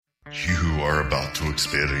You are about to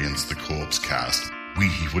experience the Corpse Cast. We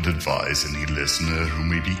would advise any listener who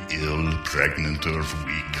may be ill, pregnant, or of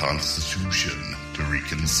weak constitution to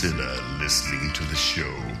reconsider listening to the show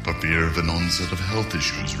for fear of an onset of health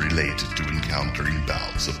issues related to encountering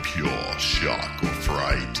bouts of pure shock or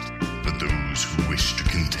fright. For those who wish to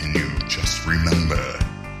continue, just remember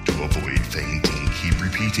to avoid fainting. Keep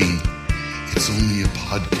repeating, it's only a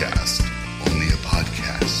podcast. Only a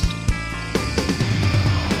podcast.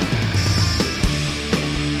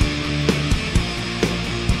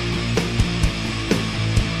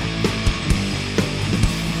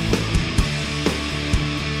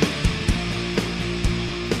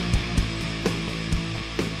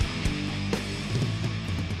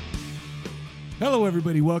 Hello,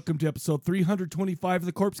 everybody. Welcome to episode 325 of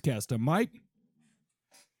the Corpse Cast. I'm Mike.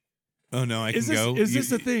 Oh, no, I can go. Is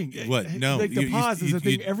this a thing? What? No. Like the pause is a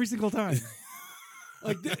thing every single time.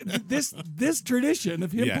 Like this tradition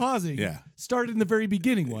of him pausing started in the very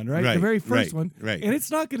beginning one, right? The very first one. Right. And it's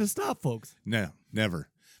not going to stop, folks. No, never.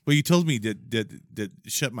 Well, you told me that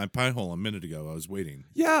shut my pie hole a minute ago. I was waiting.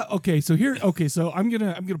 Yeah. Okay. So I'm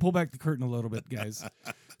gonna pull back the curtain a little bit, guys.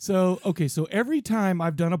 So every time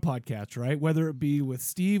I've done a podcast, right, whether it be with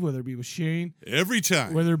Steve, whether it be with Shane, every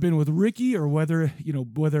time, whether it been with Ricky, or whether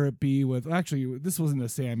it be with, actually, this wasn't a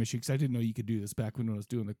Sam issue because I didn't know you could do this back when I was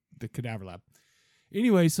doing the Cadaver Lab.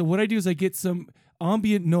 Anyway, so what I do is I get some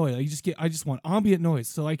ambient noise. I just want ambient noise,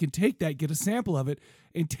 so I can take that, get a sample of it,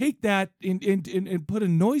 and take that and put a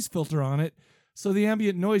noise filter on it, so the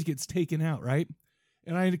ambient noise gets taken out, right?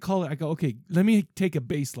 And I call it. I go, okay, let me take a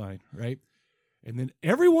bass line, right? And then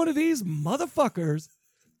every one of these motherfuckers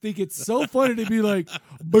think it's so funny to be like,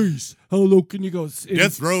 bass, how low can you go?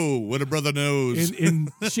 Death row, what a brother knows. And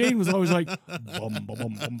Shane was always like, bum, bum,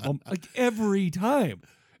 bum, bum, bum, like every time.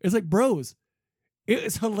 It's like, bros,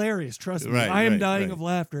 it's hilarious. Trust me. I am dying of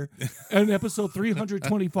laughter on episode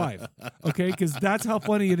 325. Okay, because that's how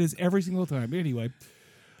funny it is every single time. Anyway.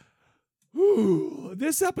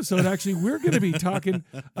 This episode, actually, we're going to be talking.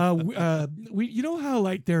 You know how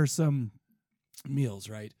like there's some meals,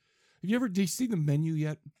 right? Did you see the menu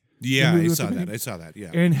yet? Yeah, I saw that. Yeah.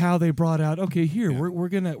 And how they brought out, okay, here we're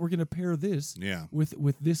gonna pair this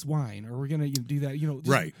with this wine, or we're gonna do that,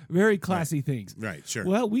 just very classy things. Right, sure.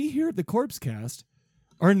 Well, we here at the Corpse Cast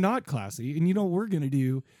are not classy, and what we're gonna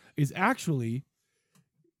do is actually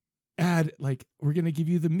add, like, we're gonna give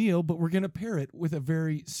you the meal, but we're gonna pair it with a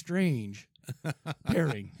very strange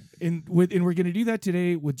pairing. And we're gonna do that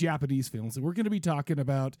today with Japanese films. And we're gonna be talking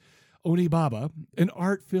about Onibaba, an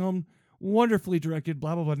art film wonderfully directed,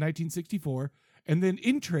 blah, blah, blah, 1964, and then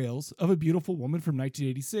Entrails of a Beautiful Woman from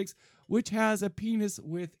 1986, which has a penis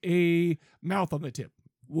with a mouth on the tip.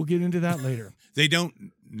 We'll get into that later. They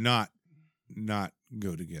don't not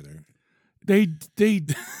go together. They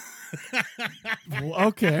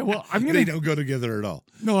okay, well, They don't go together at all.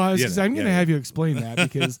 No, I'm going to have you explain that,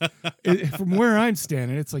 because from where I'm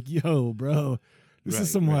standing, it's like, yo, bro, this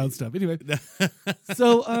is some wild stuff. Anyway,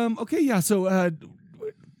 so So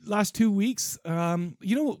last 2 weeks,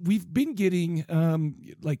 we've been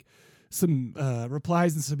getting like some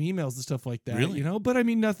replies and some emails and stuff like that. Really? But I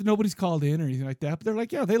mean, nobody's called in or anything like that. But they're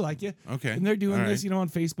like, yeah, they like you. Okay, and they're doing this, on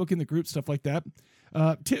Facebook in the group, stuff like that.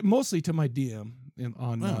 Mostly to my DM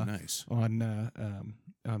on my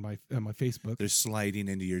Facebook. They're sliding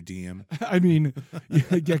into your DM. I mean,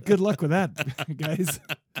 yeah, good luck with that, guys.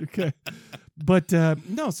 Okay. But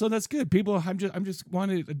no, so that's good. People, I'm just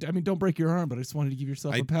wanted, I mean, don't break your arm, but I just wanted to give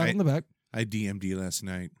yourself a pat on the back. I DM'd you last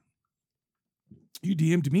night. You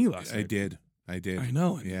DM'd me last night. I did. I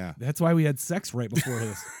know. Yeah. That's why we had sex right before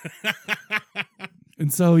this.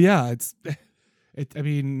 And so, yeah, I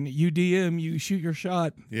mean, you DM, you shoot your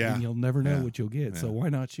shot, and you'll never know what you'll get. Yeah. So why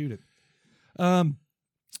not shoot it?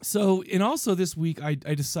 So, and also this week, I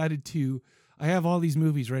decided I have all these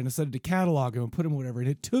movies, right? And I decided to catalog them and put them whatever, and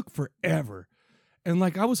it took forever. And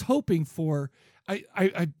like, I was hoping for, I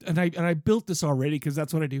built this already because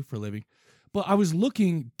that's what I do for a living. But I was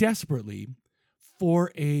looking desperately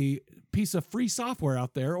for a piece of free software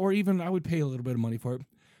out there, or even I would pay a little bit of money for it,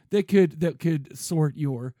 that could sort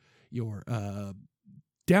your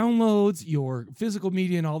downloads, your physical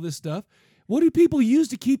media, and all this stuff. What do people use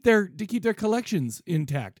to keep their collections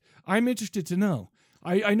intact? I'm interested to know.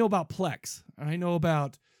 I know about Plex. I know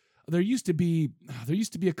about, there used to be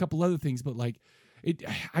a couple other things, but like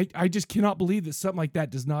I just cannot believe that something like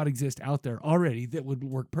that does not exist out there already that would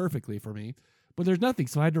work perfectly for me. But there's nothing,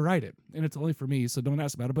 so I had to write it, and it's only for me, so don't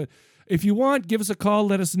ask about it. But if you want, give us a call.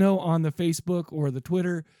 Let us know on the Facebook or the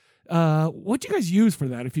Twitter. What do you guys use for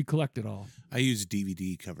that if you collect it all? I use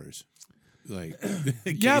DVD covers. like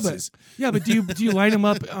yeah, cases. but do you line them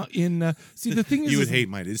up in? See, the thing is, You would hate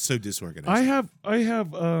mine. It's so disorganized. I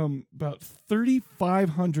have about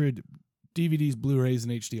 3,500 DVDs, Blu-rays,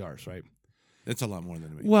 and HDRs. Right. That's a lot more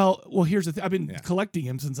than me. Well, here's the thing. I've been collecting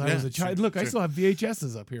them since I was a child. Sure, Look, I still have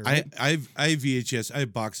VHSs up here. Right? I have VHS. I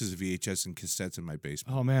have boxes of VHS and cassettes in my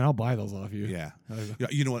basement. Oh man, I'll buy those off you. Yeah.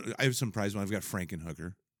 You know what? I have some prize one. I've got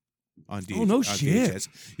Frankenhooker on DVDs. Oh no shit! VHS.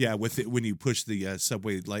 Yeah, with it, when you push the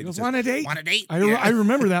subway light. It was Want a Date? Want a Date? I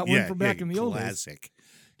remember that one from back in the old days. Classic.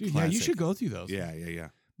 Dude, yeah, you should go through those. Yeah.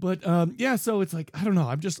 But so it's like I don't know.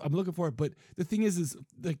 I'm looking for it. But the thing is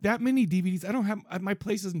like that many DVDs. I don't have my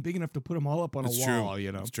place isn't big enough to put them all up on a wall. True.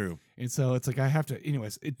 You know, it's true. And so it's like I have to.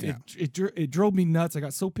 Anyways, it drove me nuts. I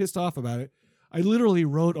got so pissed off about it. I literally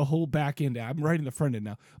wrote a whole back end app. I'm writing the front end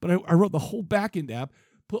now, but I wrote the whole back end app,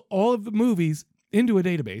 put all of the movies into a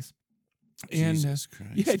database. And Jesus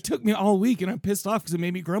Christ. yeah, it took me all week, and I'm pissed off because it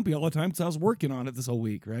made me grumpy all the time because I was working on it this whole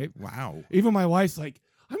week. Right? Wow. Even my wife's like,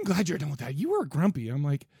 I'm glad you're done with that. You were grumpy. I'm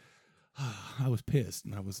like, I was pissed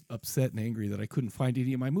and I was upset and angry that I couldn't find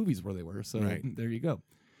any of my movies where they were. So there you go.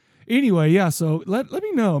 Anyway, yeah. So let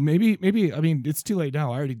me know. Maybe. I mean, it's too late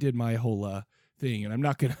now. I already did my whole thing, and I'm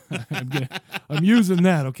not gonna. I'm using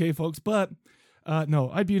that. Okay, folks. But no,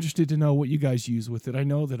 I'd be interested to know what you guys use with it. I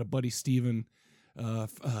know that a buddy Steven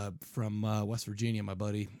from West Virginia, my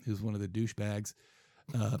buddy, who's one of the douchebags.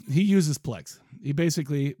 He uses Plex. He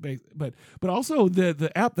basically, but also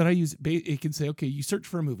the app that I use, it can say, okay, you search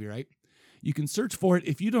for a movie, right? You can search for it.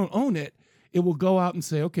 If you don't own it, it will go out and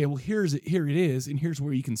say, okay, well, here it is, and here's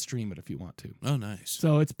where you can stream it if you want to. Oh, nice.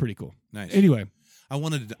 So it's pretty cool. Nice. Anyway, I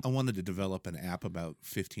wanted to develop an app about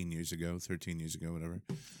 13 years ago, whatever,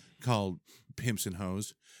 called Pimps and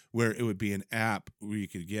Hoes, where it would be an app where you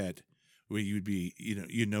could get where you'd be,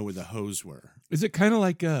 you know where the hoes were. Is it kind of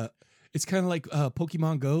like It's kind of like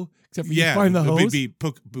Pokemon Go, except for you find the hose. It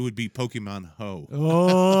would be Pokemon Ho.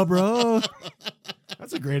 Oh, bro.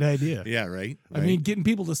 That's a great idea. Yeah, right? I mean, getting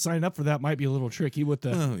people to sign up for that might be a little tricky with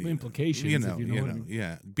the implications. If you know what I mean.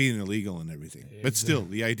 Yeah, being illegal and everything. But still,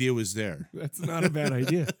 the idea was there. That's not a bad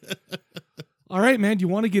idea. All right, man. Do you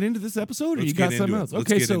want to get into this episode, or you got something else?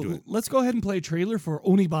 Okay, so let's go ahead and play a trailer for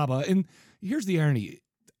Onibaba. And here's the irony: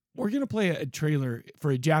 we're gonna play a trailer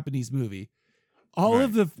for a Japanese movie. All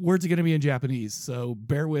of the words are going to be in Japanese, so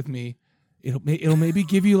bear with me. It'll maybe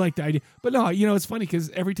give you like the idea. But no, it's funny because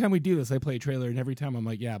every time we do this, I play a trailer, and every time I'm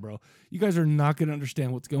like, yeah, bro, you guys are not going to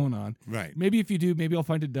understand what's going on. Right. Maybe if you do, maybe I'll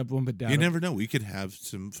find a dubbed one, but you never know. We could have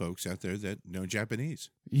some folks out there that know Japanese.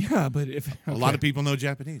 Yeah, but a lot of people know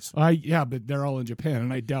Japanese. Yeah, but they're all in Japan,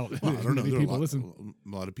 and I doubt I don't know. People listen.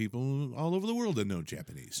 A lot of people all over the world that know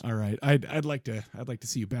Japanese. All right, I'd like to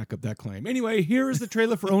see you back up that claim. Anyway, here is the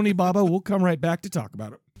trailer for Onibaba. We'll come right back to talk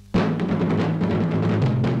about it.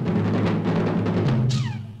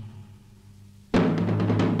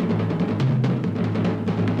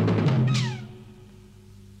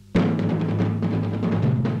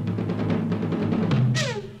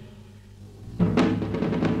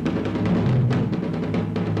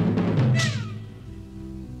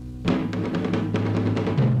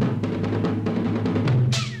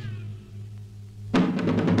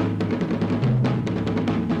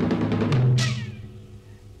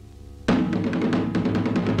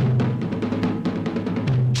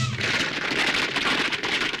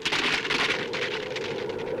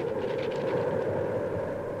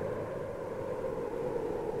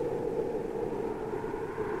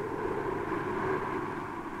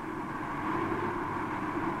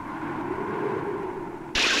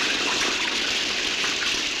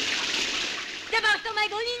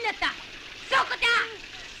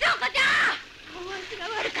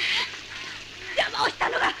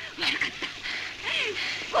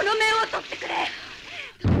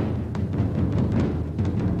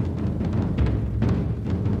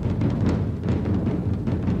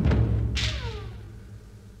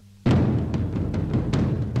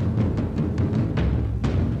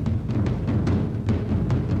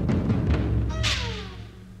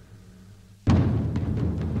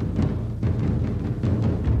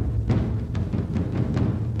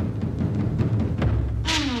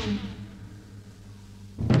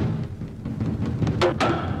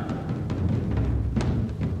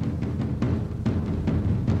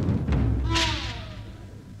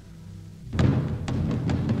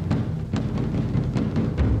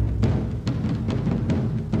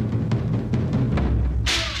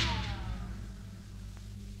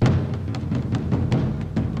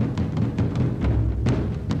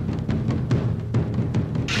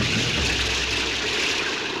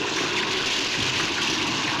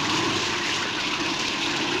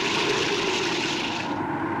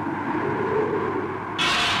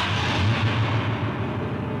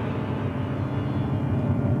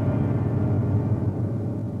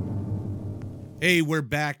 Hey, we're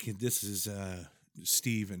back. This is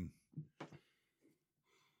Steve and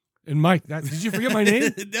Mike. Did you forget my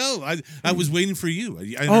name? No, I was waiting for you.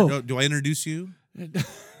 Do I introduce you? Dude,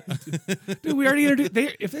 we already introduced.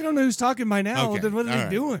 If they don't know who's talking by now, then what are they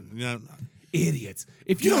doing? No. Idiots.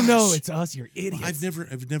 If you don't know it's us, you're idiots. I've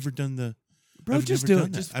never done the. Bro, just do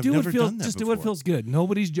it. Just do what feels good.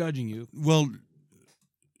 Nobody's judging you. Well,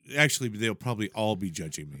 actually, they'll probably all be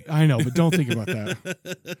judging me. I know, but don't think about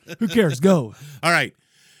that. Who cares? Go. All right.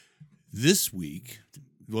 This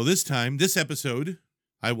episode,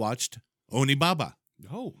 I watched Onibaba.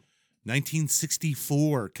 Oh.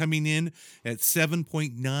 1964, coming in at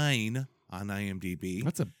 7.9 on IMDb.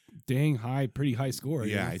 That's a dang pretty high score.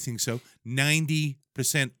 Yeah, I think so.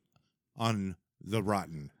 90% on the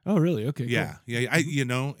Rotten. Oh, really? Okay. Yeah, cool.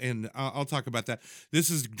 yeah. And I'll talk about that. This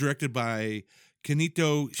is directed by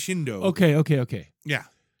Kenito Shindo. Okay. Yeah.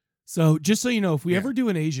 So just so you know, if we ever do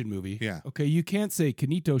an Asian movie, yeah. Okay, you can't say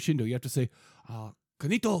Kenito Shindo. You have to say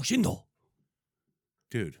Kenito Shindo.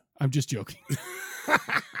 Dude, I'm just joking.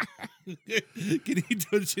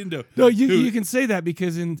 Kenito Shindo. No, you can say that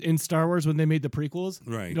because in Star Wars when they made the prequels,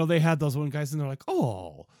 right? They had those one guys and they're like,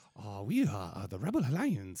 we are the Rebel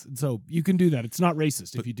Alliance, and so you can do that. It's not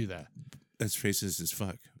racist if you do that. That's racist as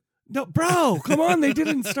fuck. No, bro, come on, they did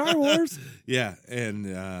it in Star Wars. Yeah, and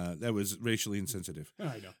that was racially insensitive.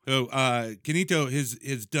 I know. So Kenito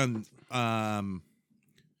has done. I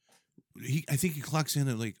think he clocks in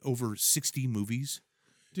at like over 60 movies.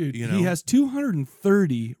 Dude, he has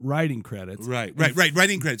 230 writing credits. Right.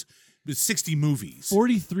 Writing credits. 60 movies.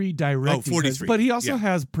 43 directing 43. credits. But he also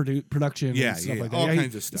has production and stuff like that. All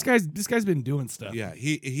kinds of stuff. This guy's been doing stuff. Yeah,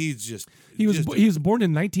 he was born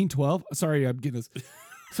in 1912. Sorry, I'm getting this.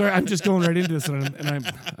 Sorry, I'm just going right into this, and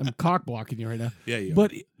I'm cock blocking you right now. Yeah, you are.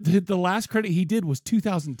 But the last credit he did was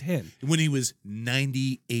 2010. When he was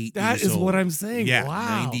 98 That years is old. what I'm saying. Yeah,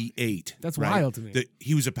 wow. 98. That's wild to me.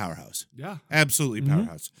 He was a powerhouse. Yeah. Absolutely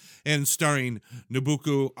powerhouse. And starring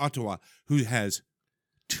Nobuko Ottawa, who has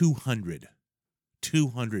 200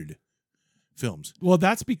 films. Well,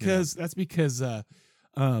 that's because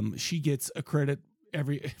she gets a credit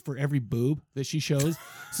for every boob that she shows.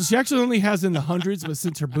 So she actually only has in the hundreds, but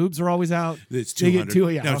since her boobs are always out, it's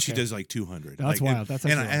 200. No, she does like 200. That's wild. That's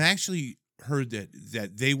and I actually heard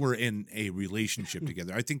that they were in a relationship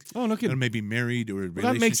together. I think no kidding. Maybe married or a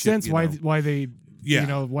relationship. That makes sense why they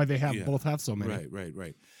why they have yeah. both have so many.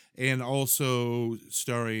 Right. And also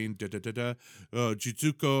starring Jutsuko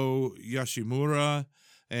Yashimura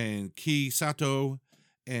and Ki Sato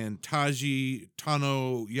and Taji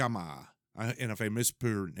Tanoyama. And if I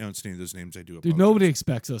mispronounce any of those names, I do apologize. Dude, nobody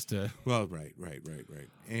expects us to. Well, right.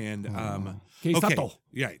 And Sato.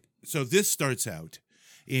 Right. So this starts out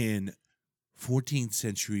in 14th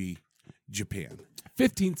century Japan.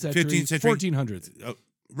 15th century. 1400s.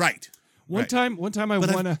 Right. One time I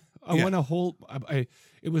won a whole.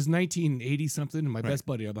 It was 1980 something, and my best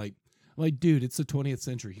buddy, I'm like, dude, it's the 20th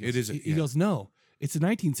century. He goes, no, it's the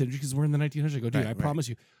 19th century because we're in the 1900s. I go, dude, I promise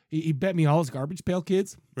you. He bet me all his Garbage Pail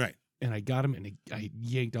Kids. Right. And I got him, and I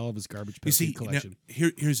yanked all of his Garbage Pail Kid collection. Now,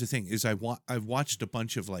 here's the thing: is I've watched a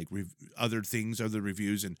bunch of like other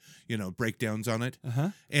reviews, and breakdowns on it,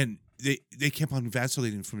 and they kept on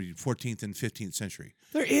vacillating from the 14th and 15th century.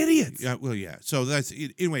 They're idiots. Yeah, well, yeah. So that's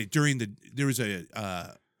anyway. There was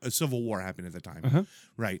a civil war happening at the time,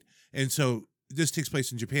 right? And so this takes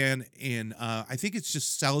place in Japan, and I think it's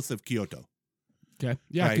just south of Kyoto. Okay.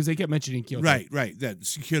 Yeah, because they kept mentioning Kyoto. Right. That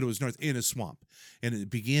Kyoto is north in a swamp. And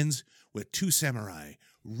it begins with two samurai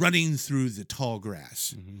running through the tall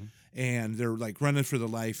grass. Mm-hmm. And they're like running for their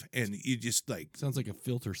life. And you just like. Sounds like a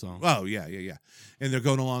Filter song. Oh, yeah. And they're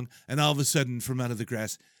going along. And all of a sudden, from out of the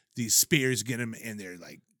grass, these spears get them. And they're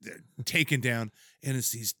taken down. And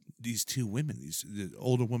it's these two women, the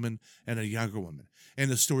older woman and a younger woman.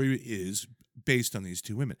 And the story is based on these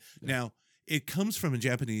two women. Yeah. Now, it comes from a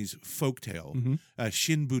Japanese folktale, a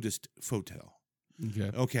Shin Buddhist folktale.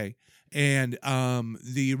 Okay. And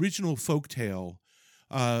the original folktale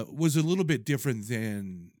was a little bit different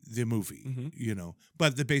than the movie,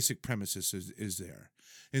 but the basic premise is there.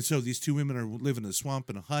 And so these two women are living in a swamp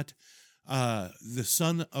in a hut. The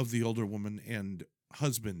son of the older woman and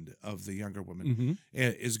husband of the younger woman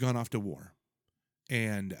is gone off to war.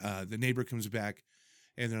 And the neighbor comes back.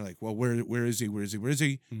 And they're like, well, where is he? Where is he?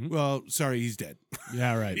 Mm-hmm. Well, sorry, he's dead.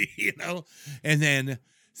 Yeah, right. And then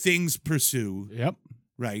things pursue. Yep.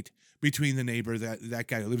 Right. Between the neighbor, that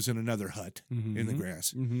guy who lives in another hut in the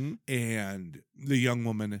grass, and the young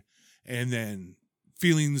woman, and then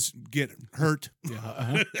feelings get hurt.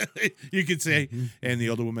 Yeah, you could say, and the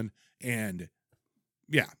older woman, and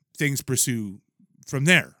things pursue from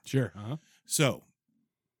there. Sure. So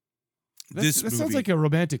that sounds like a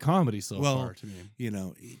romantic comedy so far to me. You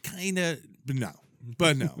know, kind of,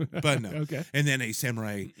 but no. Okay. And then a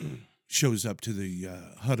samurai shows up to the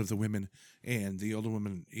hut of the women, and the older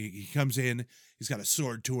woman, he comes in, he's got a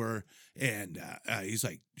sword to her, and he's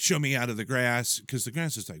like, show me out of the grass, because the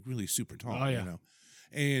grass is like really super tall, you know.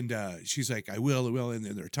 And she's like, I will, and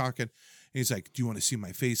then they're talking. And he's like, do you want to see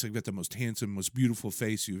my face? I've got the most handsome, most beautiful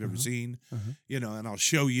face you've ever seen, you know, and I'll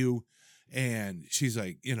show you. And she's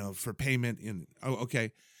like, you know, for payment. And, oh,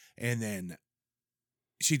 okay. And then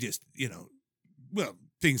she just, you know, well,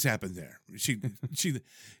 things happen there.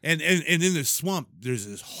 And in the swamp, there's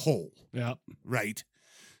this hole. Yeah. Right.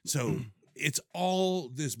 So it's all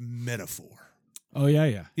this metaphor. Oh, yeah.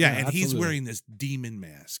 And absolutely. He's wearing this demon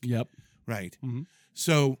mask. Yep. Right. Mm-hmm.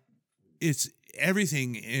 So it's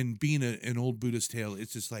everything in being an old Buddhist tale.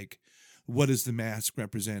 It's just like, what does the mask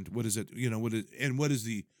represent? What is it? You know, what is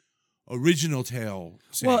the original tale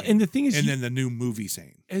saying? Well, and the thing is, and then the new movie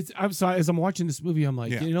saying. I'm sorry, as I'm watching this movie, I'm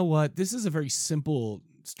like, you know what? This is a very simple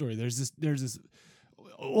story. There's this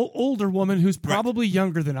older woman who's probably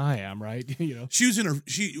younger than I am, right? You know, she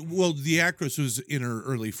was the actress was in her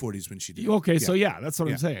early 40s when she did. Okay, so that's what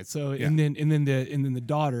I'm saying. So and then the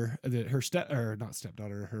daughter,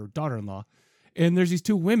 her daughter-in-law, and there's these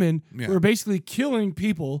two women who are basically killing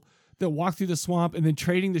people that walk through the swamp and then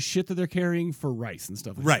trading the shit that they're carrying for rice and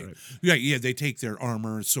stuff like that. Right. Yeah, they take their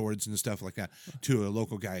armor, swords, and stuff like that to a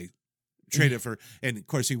local guy, trade it for, and of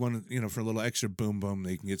course he wanted, you know, for a little extra boom,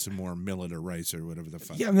 they can get some more millet or rice or whatever the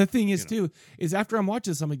fuck. Yeah, and the thing is too, is after I'm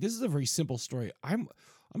watching this, I'm like, this is a very simple story. I'm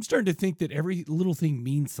starting to think that every little thing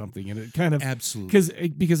means something, and it kind of absolutely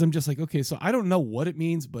because I'm just like, okay, so I don't know what it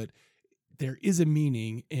means, but there is a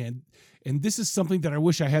meaning, and this is something that I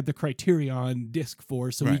wish I had the Criterion disc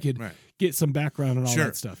for, so we could get some background and all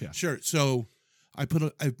that stuff. Yeah, sure. So I've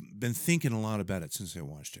been thinking a lot about it since I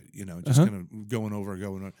watched it. You know, just kind of going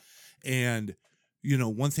over, and you know,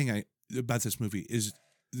 one thing about this movie is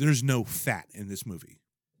there's no fat in this movie.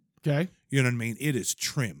 Okay, you know what I mean? It is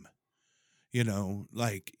trim. You know,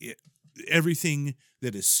 like everything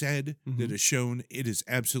that is said, that is shown, it is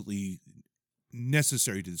absolutely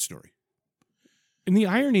necessary to the story. And the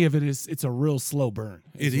irony of it is, it's a real slow burn.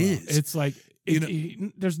 It is. It's like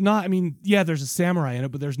there's not. I mean, there's a samurai in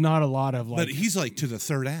it, but there's not a lot of like. But he's like to the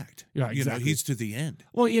third act. Yeah, exactly. You know, he's to the end.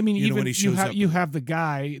 Well, I mean, even when you have the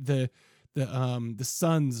guy, the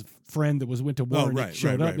son's friend that went to war and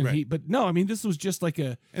showed up, and but no, I mean, this was just like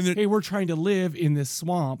hey, we're trying to live in this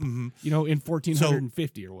swamp, you know, in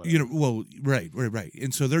 1450 or whatever. You know, well, right,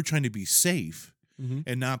 and so they're trying to be safe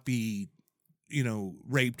and not be, you know,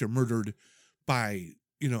 raped or murdered by,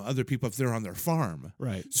 you know, other people if they're on their farm.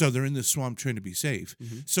 Right. So they're in the swamp trying to be safe.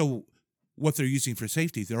 So what they're using for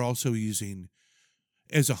safety, they're also using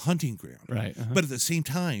as a hunting ground. Right. But at the same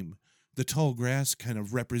time, the tall grass kind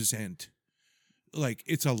of represent, like,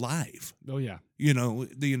 it's alive. Oh, yeah. You know,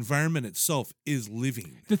 the environment itself is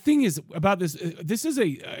living. The thing is about this is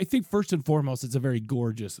I think first and foremost, it's a very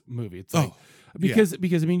gorgeous movie. It's like, because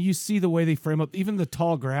I mean, you see the way they frame up, even the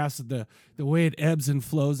tall grass, the way it ebbs and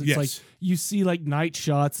flows. It's like you see like night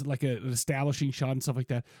shots, like an establishing shot and stuff like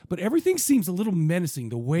that. But everything seems a little menacing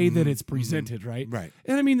the way that it's presented, right? Right.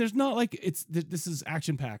 And I mean, there's not like this is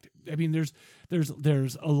action packed. I mean, there's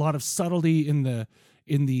a lot of subtlety in the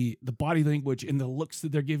body language, in the looks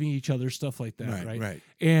that they're giving each other, stuff like that, right?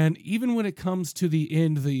 And even when it comes to the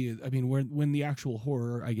end, when the actual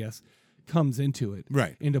horror, I guess, comes into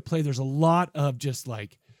into play, there's a lot of just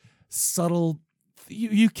like subtle.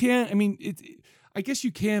 You can't. I mean, I guess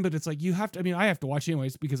you can, but it's like you have to. I mean, I have to watch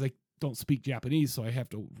anyways because I don't speak Japanese, so I have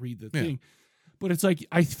to read the thing. But it's like,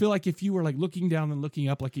 I feel like if you were like looking down and looking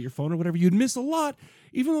up like at your phone or whatever, you'd miss a lot,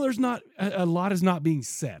 even though there's not a lot is not being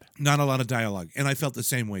said. Not a lot of dialogue. And I felt the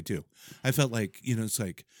same way too. I felt like, you know, it's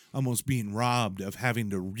like almost being robbed of having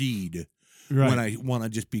to read when I want to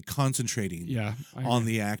just be concentrating on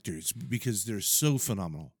the actors because they're so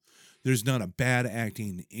phenomenal. There's not a bad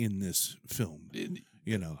acting in this film,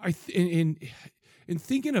 you know. In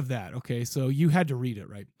thinking of that, okay, so you had to read it,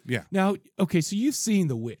 right? Yeah. Now, okay, so you've seen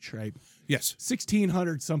The Witch, right? Yes.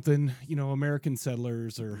 1600 something, you know, American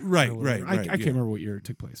settlers or right. I can't remember what year it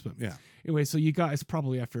took place, but anyway, so you guys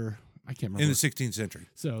probably after I can't remember in the 16th century.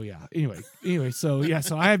 So yeah. Anyway, so yeah,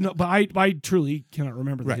 so I have no, but I truly cannot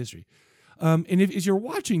remember the history. And as you're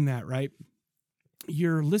watching that, right,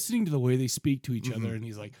 you're listening to the way they speak to each other, and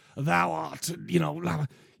he's like, "Thou art," you know.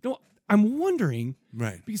 I'm wondering,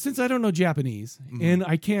 right? Because since I don't know Japanese and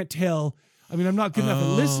I can't tell. I mean, I'm not good enough at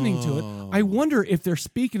listening to it. I wonder if they're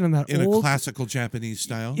speaking in that in old a classical Japanese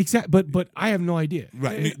style. Exactly, but I have no idea.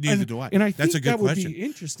 Right, neither do I. And I That's think a good that would question. be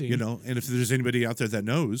interesting. You know, and if there's anybody out there that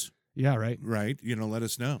knows, yeah, right. You know, let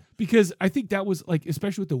us know. Because I think that was like,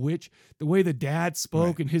 especially with the witch, the way the dad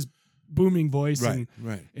spoke and his booming voice,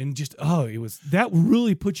 and just it was that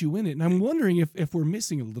really put you in it. And I'm wondering if we're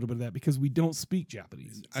missing a little bit of that because we don't speak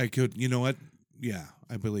Japanese. You know what? Yeah,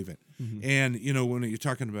 I believe it. Mm-hmm. And you know, when you're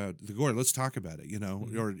talking about the gore, let's talk about it. You know,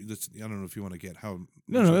 or I don't know if you want to get how.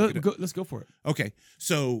 Let's go for it. Okay,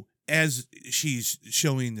 so as she's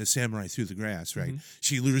showing the samurai through the grass, right?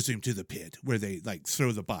 She lures him to the pit where they like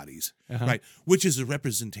throw the bodies, right? Which is a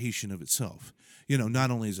representation of itself. You know, not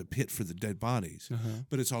only is a pit for the dead bodies,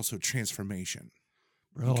 but it's also transformation.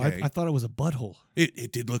 Bro, okay. I thought it was a butthole.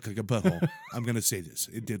 It did look like a butthole. I'm going to say this.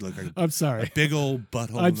 It did look like I'm sorry. A big old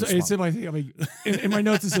butthole. It's in my thing. I mean, in my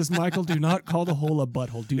notes it says, Michael, do not call the hole a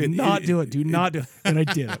butthole. Do not do it. Do not do it. And I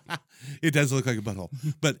did it. It does look like a butthole.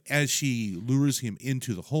 But as she lures him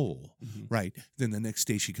into the hole, right, then the next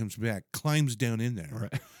day she comes back, climbs down in there,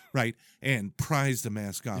 right, and pries the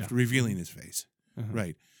mask off, revealing his face,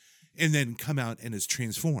 right. And then come out and is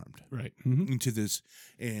transformed into this,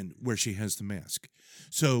 and where she has the mask.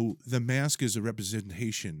 So the mask is a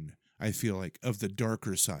representation, I feel like, of the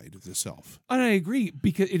darker side of the self. And I agree,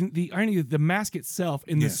 because in the irony of the mask itself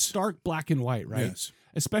in the stark black and white, right? Yes.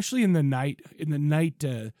 Especially in the night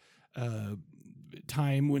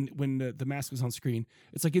time when the mask was on screen,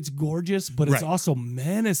 it's like it's gorgeous, but it's also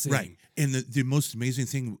menacing. Right. And the most amazing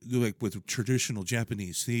thing, like with traditional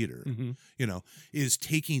Japanese theater, you know, is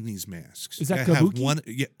taking these masks. Is that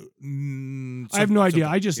kabuki? I have no idea.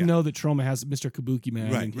 I just know that Troma has Mr. Kabuki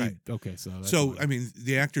Man. Right. Okay, so I mean,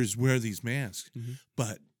 the actors wear these masks,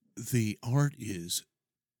 but the art is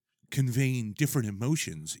conveying different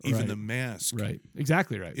emotions. Even the mask,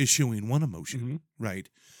 exactly right, is showing one emotion, right?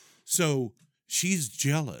 So she's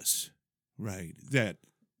jealous, right? That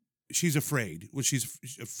she's afraid. Well, she's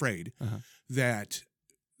afraid that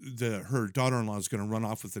her daughter-in-law is going to run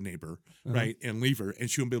off with the neighbor, right, and leave her, and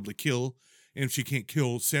she won't be able to kill. And if she can't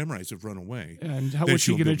kill samurais have run away, and how was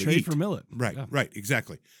she going to trade for millet? Right,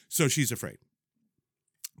 exactly. So she's afraid.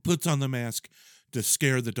 Puts on the mask to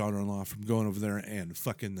scare the daughter-in-law from going over there and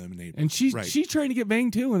fucking the neighbor. And she's trying to get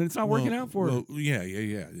banged too, and it's not working out for her. Yeah.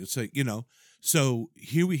 It's like, you know. So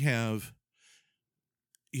here we have,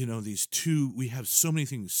 you know, these two, we have so many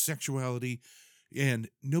things, sexuality, and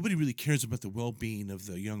nobody really cares about the well-being of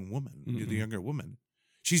the young woman, the younger woman.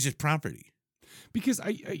 She's just property. Because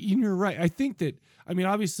you're right. I think that, I mean,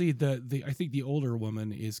 obviously I think the older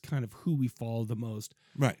woman is kind of who we follow the most.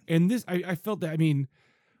 Right. And this, I felt that, I mean,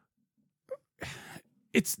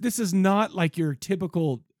 this is not like your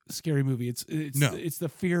typical scary movie. It's the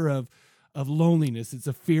fear of loneliness. It's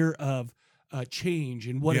a fear of change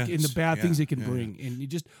and what and the bad things it can bring, and you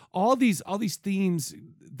just all these themes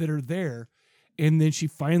that are there, and then she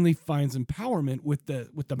finally finds empowerment with the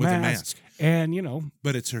mask, and you know,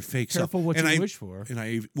 but it's her fake careful self. what you wish for,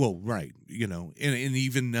 and you know, and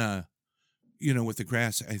even you know, with the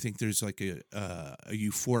grass, I think there's like a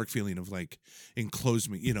euphoric feeling of like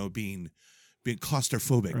enclosement, you know, being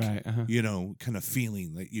claustrophobic, right, you know, kind of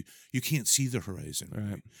feeling like you can't see the horizon,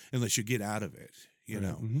 right, unless you get out of it, you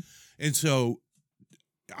know. And so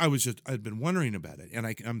I'd been wondering about it, and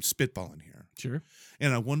I'm spitballing here. Sure.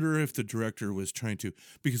 And I wonder if the director was trying to,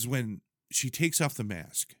 because when she takes off the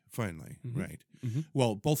mask, finally, right?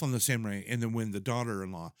 Well, both on the samurai, and then when the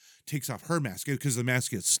daughter-in-law takes off her mask, because the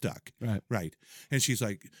mask gets stuck, right? And she's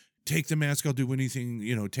like, take the mask, I'll do anything,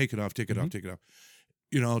 you know, take it off, take it off, take it off.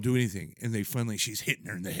 You know, I'll do anything. And she's hitting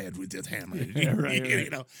her in the head with the hammer, you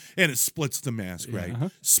know, and it splits the mask, right?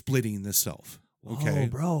 Splitting the self. Okay. Oh,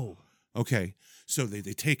 bro. Okay, so they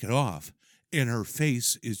take it off, and her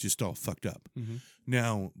face is just all fucked up.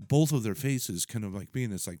 Now, both of their faces kind of like being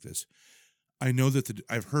this like this. I know that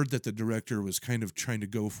I've heard that the director was kind of trying to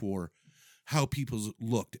go for how people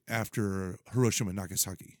looked after Hiroshima and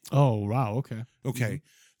Nagasaki. Oh, wow, okay. Okay,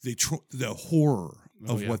 the horror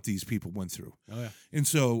of what these people went through. Oh, yeah. And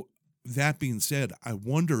so, that being said, I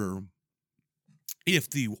wonder if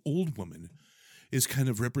the old woman is kind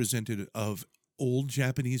of representative of old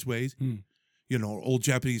Japanese ways, you know, old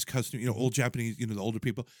Japanese custom, you know, old Japanese, you know, the older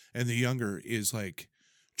people, and the younger is like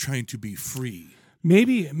trying to be free.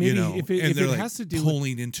 Maybe you know, if it like has to do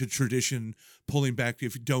pulling into tradition, pulling back.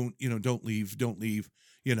 If you don't leave,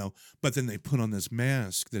 you know. But then they put on this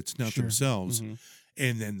mask that's not themselves,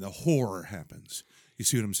 and then the horror happens. You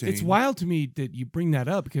see what I'm saying? It's wild to me that you bring that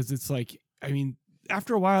up, because it's like, I mean,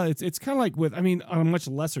 after a while, it's kind of like with, I mean, on a much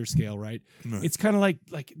lesser scale, right? It's kind of like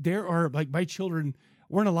there are, like, my children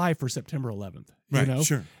weren't alive for September 11th. Right, You know?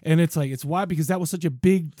 sure. And it's like, it's why, because that was such a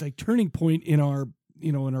big like turning point in our,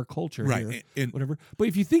 you know, in our culture Right. here, And whatever. But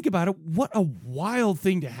if you think about it, what a wild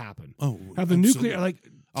thing to happen. Oh, Have the absolutely. nuclear, like,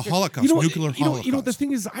 a Holocaust, you know, nuclear Holocaust. You know, the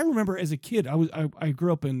thing is, I remember as a kid, I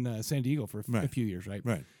grew up in San Diego for a few years, right?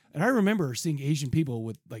 Right. And I remember seeing Asian people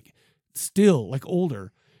with like, still like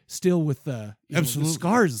older, still with you know, Absolutely. the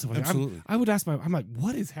scars and stuff like that. Absolutely. I would ask I'm like,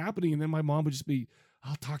 what is happening? And then my mom would just be,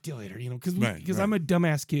 I'll talk to you later, you know, because Right. I'm a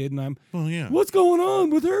dumbass kid and I'm, Well, yeah. what's going on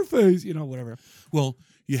with her face? You know, whatever. Well,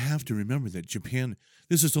 you have to remember that Japan,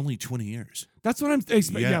 this is only 20 years. That's what I'm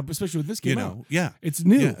yeah, especially with this came You out. know, yeah. It's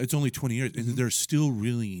new. Yeah, it's only 20 years. And they're still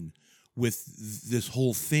reeling with this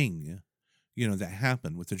whole thing, you know, that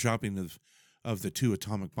happened with the dropping of the 2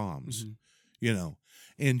 atomic bombs, you know,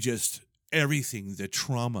 and just everything, the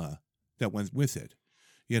trauma that went with it,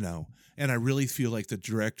 you know. And I really feel like the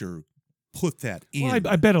director put that in. Well,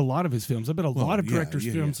 I bet a lot of his films. I bet a lot of directors'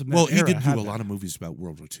 films. Yeah. From that Well, he era did do had a that. lot of movies about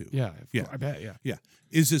World War II. Yeah, Yeah. I bet. Yeah. Yeah.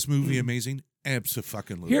 Is this movie amazing?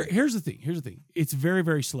 Absolutely. Here's the thing. It's very,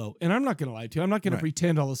 very slow, and I'm not going to lie to you. I'm not going to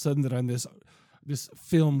pretend all of a sudden that I'm this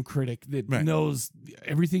film critic that knows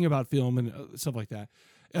everything about film and stuff like that.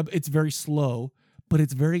 It's very slow, but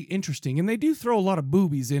it's very interesting, and they do throw a lot of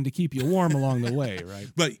boobies in to keep you warm along the way, right?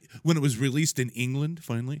 But when it was released in England,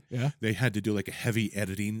 finally, Yeah. they had to do like a heavy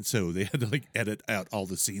editing, so they had to like edit out all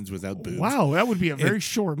the scenes without boobs. Wow, that would be a very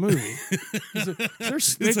short movie.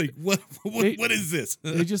 It's like what is this?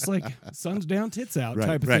 They just like suns down, tits out Right,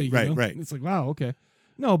 type of right, thing. right, you know? right. It's like, wow, okay.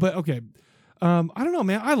 No, but okay. I don't know,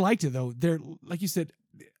 man. I liked it though. There, like you said,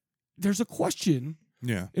 there's a question,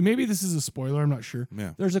 Yeah. and maybe this is a spoiler. I'm not sure.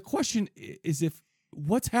 Yeah. There's a question: is if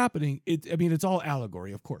what's happening? I mean, it's all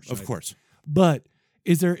allegory, of course. Of right? course. But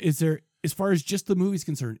is there, as far as just the movie's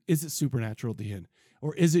concerned, is it supernatural at the end,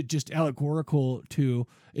 or is it just allegorical to?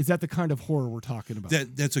 Is that the kind of horror we're talking about?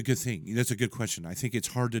 That's a good thing. That's a good question. I think it's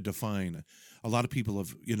hard to define. A lot of people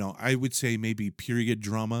have, you know, I would say maybe period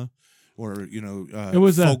drama, or you know, it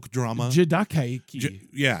was folk drama.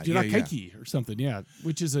 Jidakaiki or something, yeah.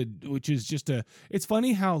 Which is just a. It's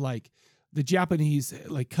funny how like the Japanese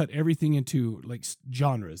like cut everything into like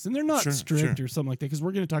genres, and they're not strict or something like that, because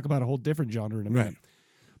we're going to talk about a whole different genre in a minute.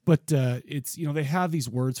 But it's, you know, they have these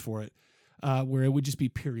words for it where it would just be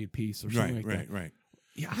period piece or something like that. Right.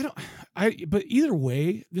 Yeah, but either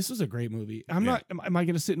way, this was a great movie. I'm not. Am I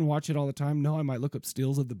going to sit and watch it all the time? No, I might look up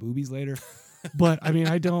stills of the boobies later. But I mean,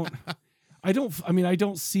 I don't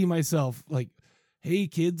see myself like, hey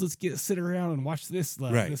kids, let's sit around and watch this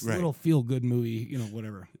little feel good movie, you know,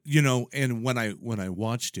 whatever. You know, and when I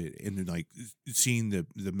watched it and like seeing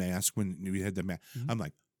the mask, when we had the mask, I'm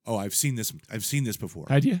like, oh, I've seen this before.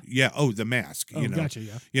 Had you? Yeah. Oh, the mask. Oh, you know, gotcha.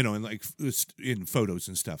 Yeah. You know, and like in photos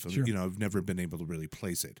and stuff. Sure. You know, I've never been able to really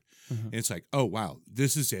place it. And it's like, oh wow,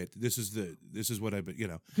 this is it. This is what I've been. You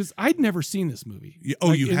know, because I'd never seen this movie. Yeah, oh,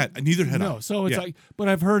 like, neither had I. No, so it's like, but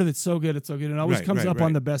I've heard of it. So good, it's so good, and it always comes up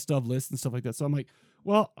on the best of list and stuff like that. So I'm like,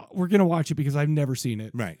 well, we're gonna watch it because I've never seen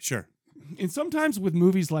it. Right. Sure. And sometimes with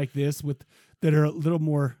movies like this, that are a little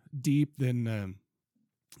more deep than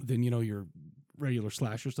you know, your regular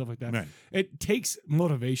slasher stuff like that. Right. It takes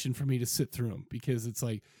motivation for me to sit through them, because it's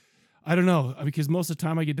like, I don't know, because most of the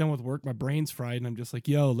time I get done with work, my brain's fried, and I'm just like,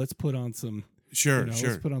 yo, let's put on some. Sure.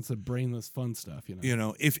 Let's put on some brainless fun stuff. You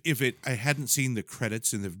know, if I hadn't seen the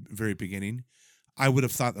credits in the very beginning, I would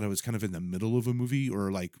have thought that I was kind of in the middle of a movie,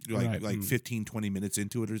 or like 15, 20 minutes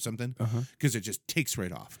into it or something, because it just takes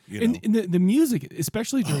right off. You know? And the music,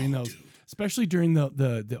 especially during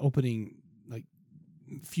the opening, like,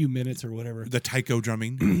 few minutes or whatever, the taiko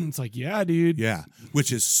drumming, it's like, yeah, dude, yeah,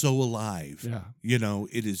 which is so alive. Yeah, you know,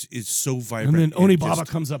 it's so vibrant. And then Onibaba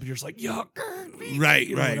comes up, and you're just like, yo,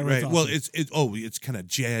 right. Awesome. Well, it's kind of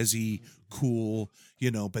jazzy, cool,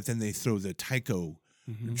 you know, but then they throw the taiko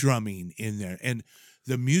drumming in there, and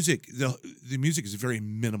the music is very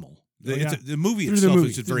minimal. The movie itself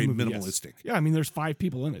is very minimalistic. Yes. Yeah, I mean, there's 5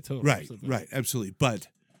 people in it totally. Right, absolutely. But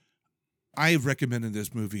I've recommended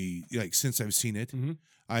this movie, like, since I've seen it.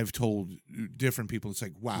 I've told different people, it's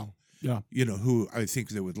like, wow, you know, who I think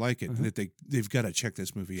they would like it, that they've got to check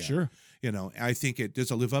this movie out. Sure. You know, I think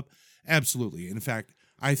does it live up? Absolutely. In fact,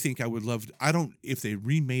 I think I would love, if they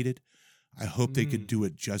remade it, I hope they could do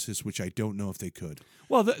it justice, which I don't know if they could.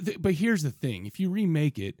 Well, but here's the thing: if you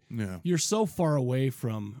remake it, Yeah. you're so far away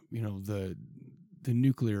from, you know, the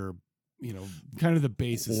nuclear, you know, kind of the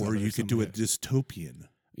basis. Or of it you could do something it dystopian.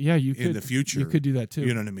 Yeah, you could in the future. You could do that too.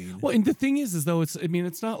 You know what I mean? Well, and the thing is though,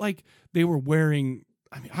 it's not like they were wearing.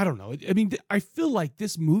 I mean, I don't know. I mean, I feel like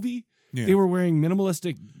this movie Yeah. They were wearing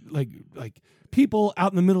minimalistic, like people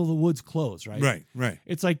out in the middle of the woods clothes, right? Right.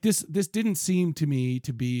 It's like this didn't seem to me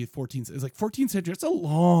to be 14th. It's like 14th century. It's a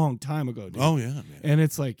long time ago, dude. Oh, yeah, man. And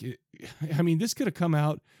it's like, I mean, this could have come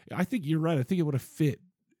out. I think you're right. I think it would have fit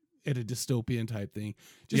at a dystopian type thing.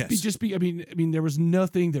 I mean, there was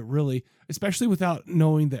nothing that really, especially without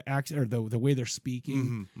knowing the accent or the way they're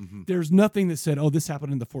speaking, there's nothing that said, oh, this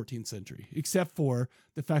happened in the 14th century, except for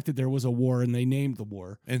the fact that there was a war and they named the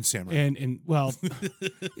war. And samurai. And well,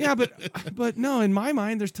 yeah, but no, in my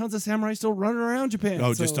mind, there's tons of samurai still running around Japan.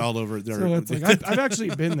 Oh, just all over there. So it's like, I've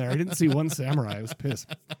actually been there. I didn't see one samurai. I was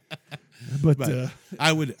pissed. But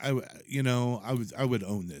I would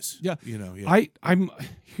own this. Yeah. Yeah. I'm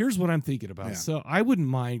here's what I'm thinking about. Yeah. So I wouldn't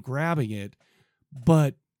mind grabbing it,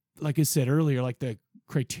 but like I said earlier, like the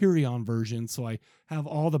Criterion version, so I have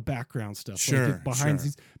all the background stuff. Sure, like behind the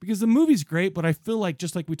scenes, because the movie's great, but I feel like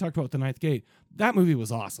just like we talked about with The Ninth Gate, that movie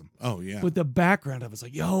was awesome. Oh yeah. But the background of it's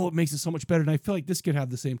like, it makes it so much better. And I feel like this could have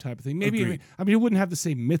the same type of thing. Maybe Agreed. I mean it wouldn't have the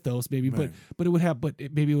same mythos, maybe, Right. but it would have,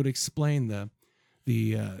 maybe it would explain the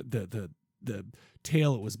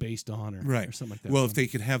tale it was based on, or something like that. Well, if they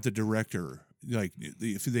could have the director, like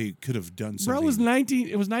if they could have done something. Bro,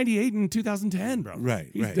 it was 98 in 2010, bro.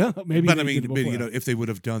 Right. Maybe, but I mean, if they would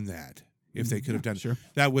have done that, if they could have done, sure,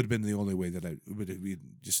 that would have been the only way that I would have been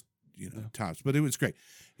just tops. But it was great,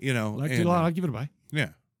 I'll give it a buy. Yeah,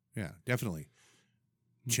 definitely.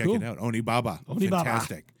 Check Cool. it out, Onibaba. Onibaba.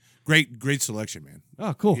 Fantastic, great selection, man.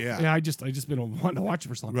 Oh, cool. Yeah. I just been wanting to watch it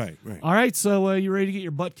for so long. Right. All right, so you ready to get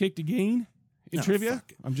your butt kicked again in trivia?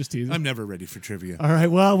 Fuck it. I'm just teasing. I'm never ready for trivia. All right,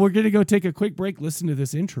 well, we're going to go take a quick break, listen to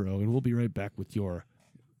this intro, and we'll be right back with your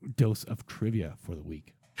dose of trivia for the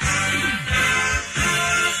week.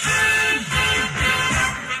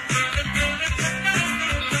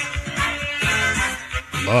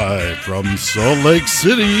 Live from Salt Lake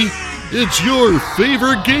City, it's your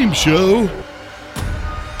favorite game show,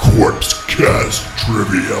 Corpse Cast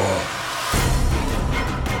Trivia.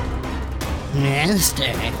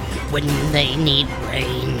 Master, wouldn't they need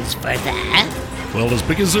brains for that? Well, as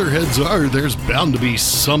big as their heads are, there's bound to be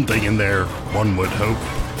something in there, one would hope.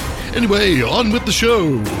 Anyway, on with the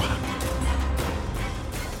show.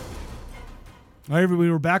 All right, everybody,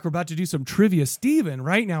 we're back. We're about to do some trivia. Steven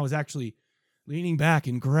right now is actually leaning back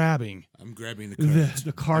and grabbing. I'm grabbing the cards.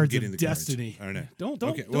 The cards of destiny. All right. Don't.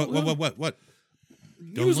 Okay. Don't, What?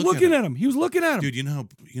 He was looking at him. He was looking at him. Dude, you know how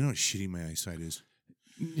shitty my eyesight is.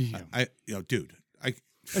 Yeah. Dude, I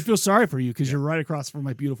feel sorry for you because you're right across from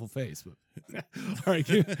my beautiful face. But all right,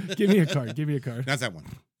 give me a card. Give me a card. Not that one.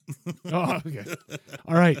 Oh, okay.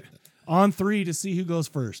 All right. On 3 to see who goes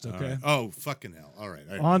first. Okay. Right. Oh, fucking hell. All right.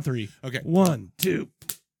 On 3. Okay. 1, 2.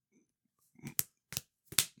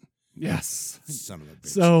 Yes. Son of a bitch.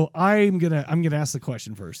 So I'm gonna ask the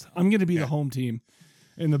question first. I'm gonna be the home team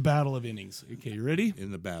in the battle of innings. Okay, you ready?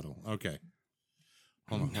 In the battle. Okay.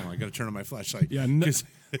 Hold on. I got to turn on my flashlight. Yeah, I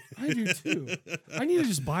do too. I need to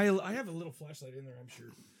just buy. I have a little flashlight in there, I'm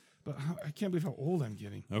sure, but I can't believe how old I'm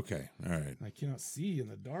getting. Okay. All right. I cannot see in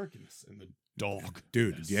the darkness. In the dark.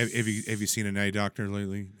 Dude, yes. have you seen an eye doctor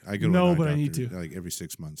lately? I go to no, an eye but doctor I need to. like every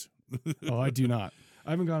 6 months. Oh, I do not. I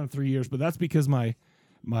haven't gone in 3 years, but that's because I'm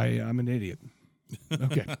an idiot.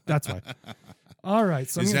 Okay, that's why. All right,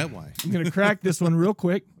 so that why? I'm going to crack this one real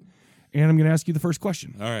quick, and I'm going to ask you the first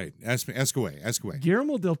question. All right, ask away.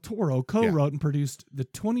 Guillermo del Toro co-wrote and produced the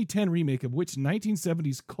 2010 remake of which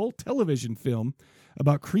 1970s cult television film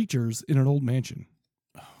about creatures in an old mansion?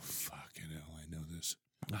 Oh, fucking hell, I know this,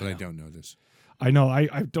 but I don't know this. I know.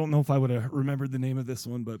 I don't know if I would have remembered the name of this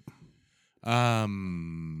one, but I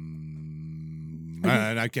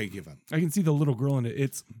can't give up. I can see the little girl in it.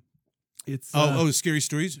 It's Scary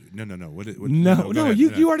Stories? No. What, no.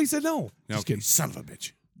 You already said no. Just Okay, kidding. son of a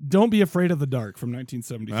bitch. Don't Be Afraid of the Dark from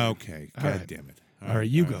 1973. Okay, God damn it. All right,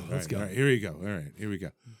 you go. Let's go. All right, here we go.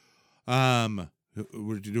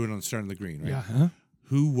 We're doing on Starting the Green, right? Yeah. Huh?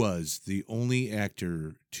 Who was the only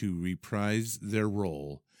actor to reprise their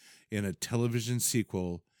role in a television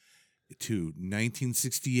sequel to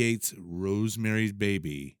 1968's Rosemary's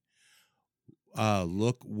Baby?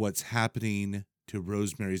 Look What's Happening to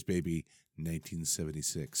Rosemary's Baby,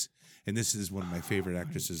 1976. And this is one of my favorite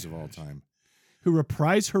actresses of all time. Who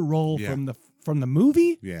reprised her role from the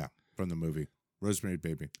movie? Yeah, from the movie. Rosemary's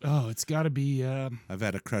Baby. Oh, it's got to be... I've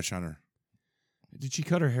had a crush on her. Did she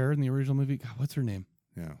cut her hair in the original movie? God, what's her name?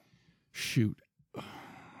 Yeah. Shoot.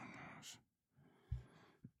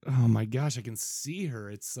 Oh my gosh, I can see her.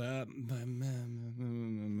 It's in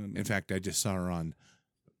fact, I just saw her on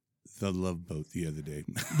The Love Boat the other day.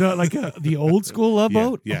 The old school Love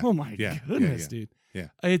Boat? Yeah. Oh my goodness, dude. Yeah.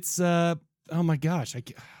 It's Oh my gosh,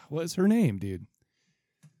 what is her name, dude?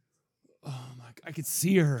 Oh my, I could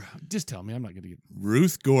see her. Just tell me. I'm not going to get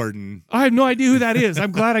Ruth Gordon. I have no idea who that is.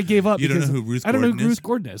 I'm glad I gave up. You don't know who Ruth Gordon is? I don't know who Ruth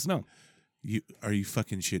Gordon is. No. Are you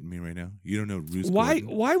fucking shitting me right now? You don't know Ruth Why?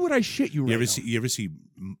 Gordon? Why would I shit you right now? You ever see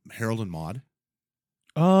Harold and Maude?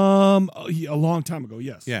 A long time ago.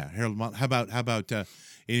 Yes. Yeah, Harold and Maude. How about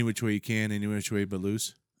Any Which Way You Can, Any Which Way But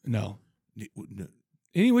Loose? No. No.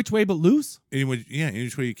 Any Which Way But Loose? Any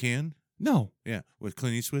Which Way You Can. No. Yeah, with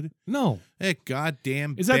Clint Eastwood. No. Hey,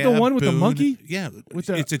 goddamn! Is that the one with the monkey? Yeah, with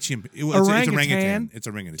the it's a chimp. It's orangutan. It's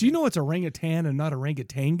a orangutan. Do you know it's orangutan and not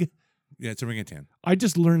orangutan? Yeah, it's orangutan. I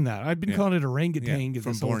just learned that. I've been calling it orangutan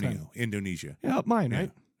from Borneo, Indonesia. Yeah, mine,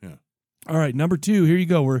 right? Yeah. All right, number 2. Here you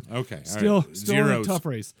go. We're still in a tough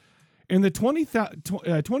race. In the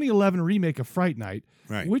 2011 remake of Fright Night,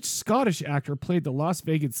 which Scottish actor played the Las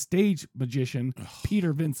Vegas stage magician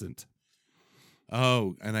Peter Vincent?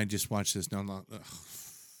 Oh, and I just watched this. No, God,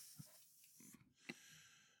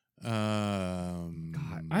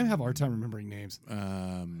 I have a hard time remembering names.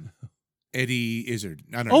 Eddie Izzard.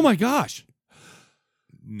 I don't know. Oh my gosh.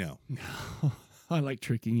 No. I like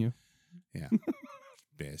tricking you. Yeah.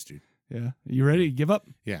 Bastard. Yeah. You ready to give up?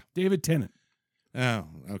 Yeah. David Tennant. Oh,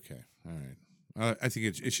 okay. All right. I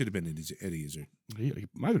think it should have been Eddie Izzard. He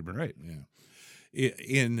might have been right. Yeah.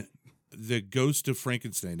 In The Ghost of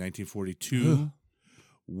Frankenstein, 1942,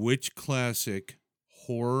 which classic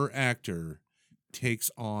horror actor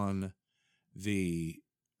takes on the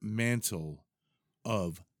mantle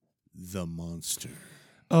of the monster?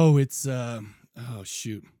 Oh, it's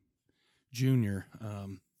Junior.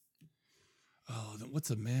 What's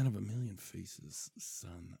a Man of a Million Faces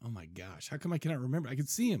son? Oh my gosh, how come I cannot remember? I can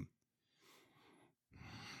see him.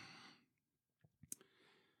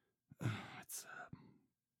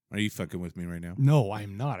 Are you fucking with me right now? No,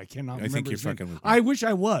 I'm not. I cannot remember. I think you're fucking with me. I wish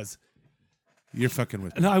I was. You're fucking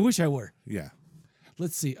with me. No, I wish I were. Yeah.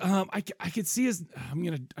 Let's see. I could see his.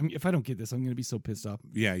 If I don't get this, I'm gonna be so pissed off.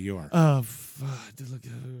 Yeah, you are. Oh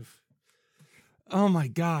my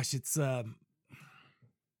gosh, it's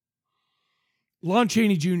Lon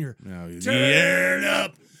Chaney Jr. No, turn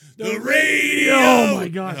up the radio. Oh my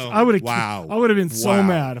gosh, I would have. Wow, I would have been so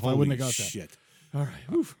mad if I wouldn't have got that. Shit. All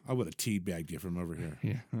right, oof. I would have teabagged you from over here.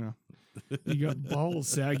 Yeah. Well, you got balls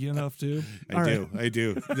saggy enough too. I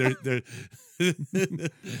do. They're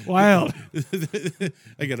wild.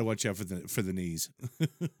 I got to watch out for the knees.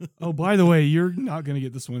 Oh, by the way, you're not going to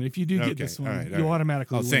get this one. If you do get this one, you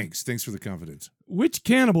automatically win. Thanks for the confidence. Which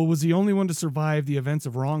cannibal was the only one to survive the events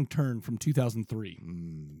of Wrong Turn from 2003?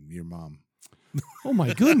 Your mom. Oh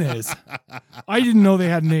my goodness! I didn't know they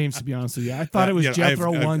had names. To be honest with you, I thought it was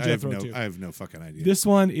Jethro 1, Jethro 2. I have no fucking idea. This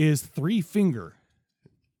one is Three Finger.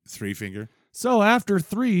 Three Finger. So after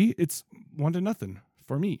 3, it's 1-0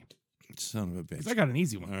 for me. Son of a bitch! I got an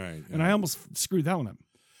easy one. All right, and I almost screwed that one up.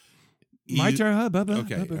 My turn.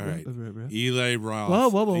 Okay, all right. Eli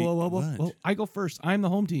Roth. Whoa! I go first. I'm the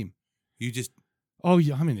home team. You just. Oh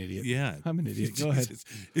yeah, I'm an idiot. Yeah, I'm an idiot. Go ahead.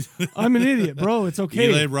 I'm an idiot, bro. It's okay.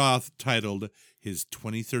 Eli Roth titled his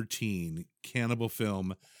 2013 cannibal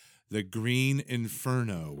film "The Green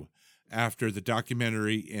Inferno" after the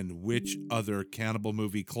documentary in which other cannibal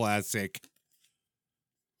movie classic?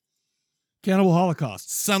 Cannibal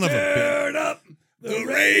Holocaust. Son of a bitch. Turn up the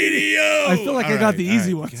radio. I feel like I got the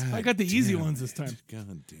easy ones. I got the easy ones this time.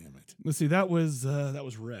 God damn it. Let's see. That was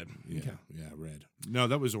red. Yeah, okay. Yeah, red. No,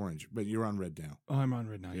 that was orange, but you're on red now. Oh, I'm on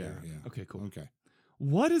red now. Yeah. Okay, cool. Okay.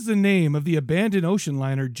 What is the name of the abandoned ocean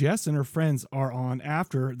liner Jess and her friends are on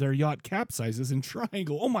after their yacht capsizes in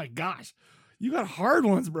Triangle? Oh my gosh. You got hard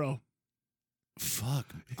ones, bro.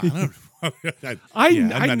 Fuck. I don't know. I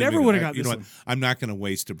never would have got this one. I'm not going to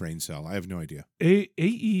waste a brain cell. I have no idea.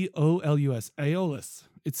 Aeolus. Aeolus.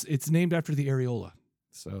 It's named after the areola.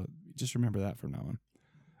 So just remember that from now on.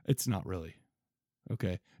 It's not really.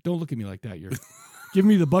 Okay. Don't look at me like that. You're giving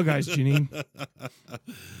me the bug eyes, Janine.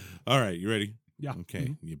 All right. You ready? Yeah.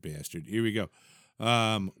 Okay. You bastard. Here we go.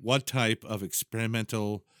 What type of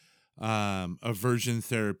experimental aversion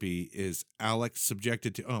therapy is Alex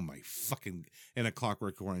subjected to? Oh, my fucking... In A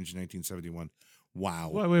Clockwork Orange, 1971.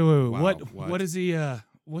 Wow. Wait. Wow. What is he...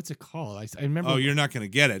 what's it called? I remember... Oh, you're not going to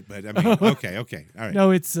get it, but I mean... Okay. All right.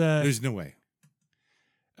 No, it's... There's no way.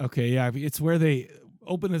 Okay, yeah. It's where they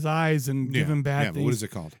open his eyes and give him bad things. What is it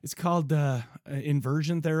called? It's called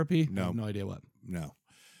inversion therapy. No. I have no idea what. No.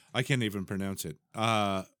 I can't even pronounce it.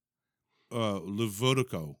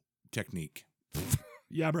 Levotico technique.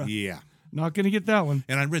 Yeah, bro. Yeah. Not going to get that one.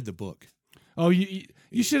 And I read the book. Oh, you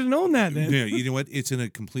should have known that then. Yeah, you know what? It's in a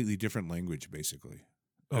completely different language, basically,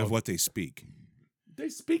 of what they speak. They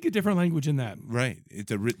speak a different language in that. Right.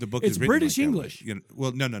 The book It's is written British like that. English. You know,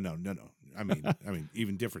 well, no. I mean,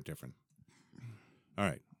 even different. All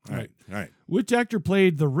right. Which actor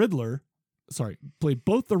played the Riddler? Played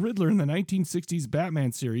both the Riddler in the 1960s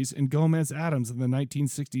Batman series and Gomez Addams in the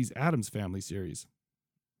 1960s Addams Family series.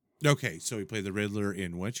 Okay, so he played the Riddler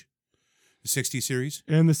in which? The 60s series?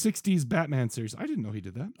 And the 60s Batman series. I didn't know he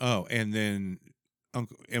did that. Oh, and then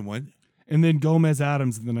and what? And then Gomez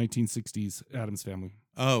Addams in the 1960s Addams Family.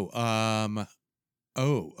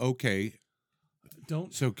 Okay.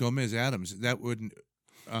 So Gomez Addams, that wouldn't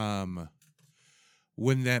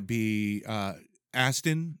that be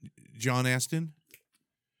John Aston?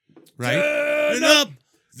 Right? Turn up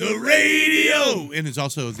the radio. And it's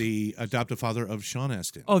also the adoptive father of Sean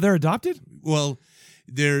Astin. Oh, they're adopted? Well,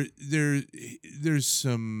 there's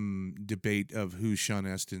some debate of who Sean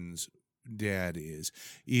Astin's dad is.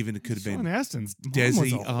 Even it could have been Sean Astin's mom Desi,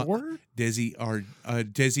 was a whore?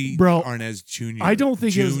 Desi Bro, Arnaz Jr. I don't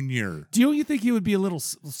think Jr. Do you think he would be a little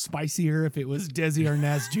spicier if it was Desi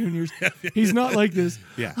Arnaz Jr.'s? He's not like this.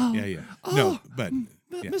 Yeah. Oh, No, but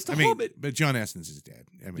yeah. Mr. Hobbit. But John Astin's his dad.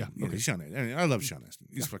 I mean, Yeah, okay. Sean. I love Sean Astin.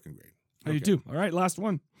 He's fucking great. I do too. All right, last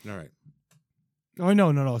one. All right. Oh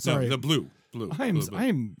no, sorry. No, the blue. I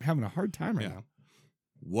am having a hard time right now.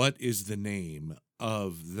 What is the name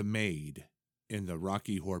of the maid in the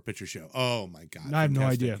Rocky Horror Picture Show? Oh my God! I have no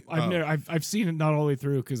fantastic. idea. I've seen it not all the way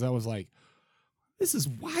through because I was like, this is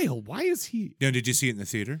wild. Why is he? Now, did you see it in the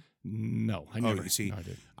theater? No, I never. You see, no, I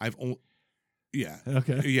did. I've only. Yeah.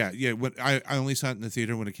 Okay. Yeah. When I only saw it in the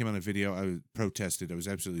theater when it came on a video, I protested. I was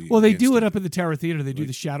absolutely. Well, they do against it up at the Tower Theater. They do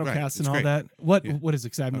the shadow Right, cast and it's all great. that. What Yeah. What is it?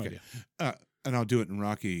 'Cause I have no Okay. idea. And I'll do it in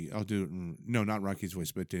Rocky. I'll do it in not Rocky's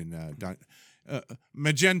voice, but in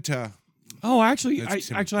Magenta. Oh, actually, That's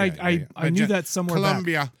Tim- I knew that somewhere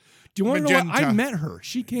Columbia. back. Do you want to know what? I Magenta. met her.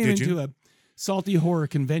 She came Did into you? a Salty Horror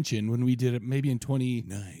convention when we did it maybe in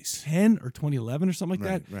 2010 or 2011 or something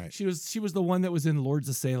like that. Right. She was the one that was in Lords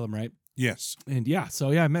of Salem, right? Yes. And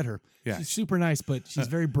I met her. Yeah. She's super nice, but she's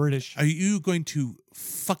very British. Are you going to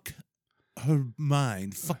fuck her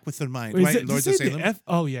mind? Fuck with her mind, Wait, right? did you Lords say of the Salem. F?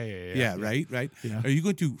 Oh yeah. Right. Yeah. Are you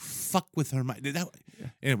going to fuck with her mind?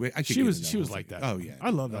 Anyway, I could She get was into that she was whole like thing. that. Oh yeah, I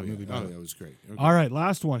love that Oh, movie. Yeah. by the Oh, way. that was great. Okay. All right,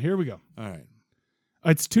 last one. Here we go. All right.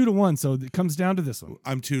 It's 2-1, so it comes down to this one.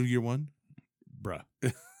 I'm 2, you're 1. Bruh.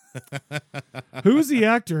 Who's the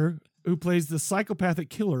actor who plays the psychopathic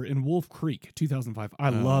killer in Wolf Creek, 2005? I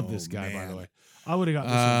love this guy, by the man. way. I would have got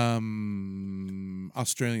this one.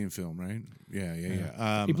 Australian film, right?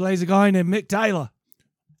 Yeah. He plays a guy named Mick Taylor.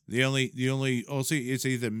 The only also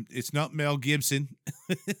it's not Mel Gibson.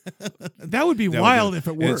 That would be That would wild be- if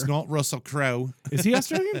it were. It's not Russell Crowe. Is he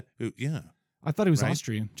Australian? Yeah. I thought he was Right?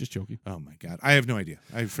 Austrian. Just joking. Oh my God, I have no idea.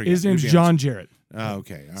 I forget. His name's Who's the John Jarrett. answer? Oh,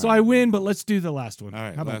 okay. All So right. I win, but let's do the last one. All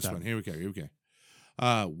right, How about last that? one. Here we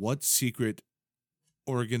go. What secret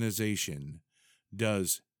organization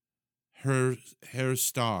does her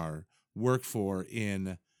star work for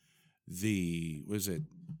in the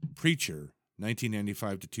Preacher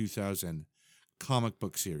 1995 to 2000 comic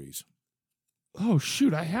book series? Oh,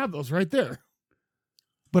 shoot. I have those right there.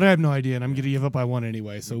 But I have no idea, and I'm going to give up by one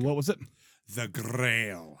anyway. So what was it? The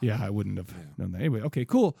Grail. Yeah, I wouldn't have known that. Anyway, okay,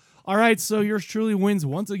 cool. All right, so yours truly wins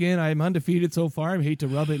once again. I'm undefeated so far. I hate to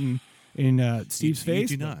rub it in Steve's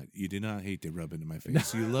face. You do not hate to rub it in my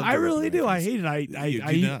face. You love. I to rub really it in do. my I face. hate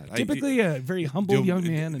it. You do not. Typically a very humble young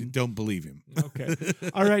man. And Don't believe him. okay.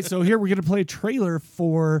 All right, so here we're going to play a trailer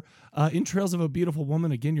for Entrails of a Beautiful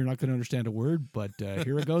Woman. Again, you're not going to understand a word, but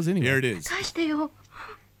here it goes anyway. Here it is. 返してよ。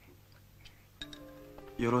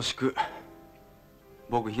よろしく。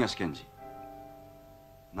僕東健二。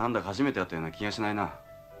なんだか初めて会ったような気がしないな。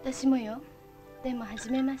私もよ。でも初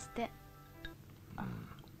めまして。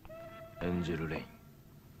エンジェルレイン。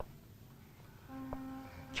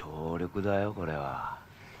強力だよこれは。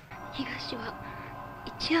東は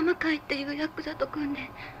一山会っていうヤクザと組んで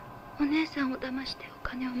お姉さんを騙してお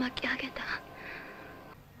金を巻き上げた。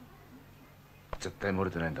絶対漏れ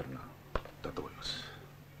てないんだろうな。だと思います。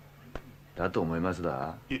だと思います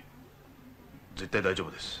だ。いえ、絶対大丈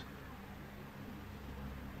夫です。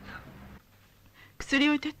薬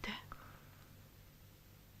置いてって。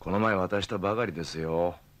この前渡したばかりです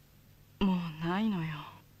よ。もうないのよ。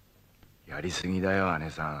やりすぎだよ姉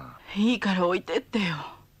さん。いいから置いてってよ。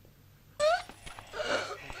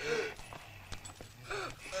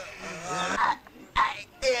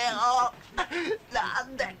な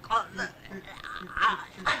んでこんな。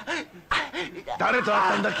誰と会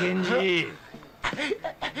ったんだケンジ。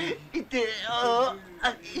いてよ。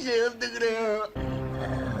医者呼んでくれよ。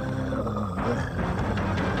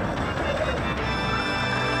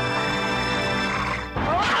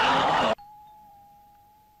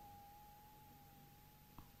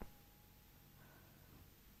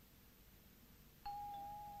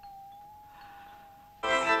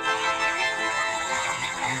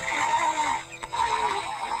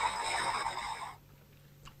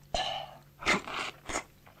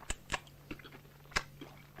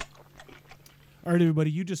All right, everybody,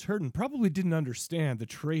 you just heard and probably didn't understand the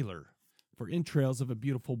trailer for Entrails of a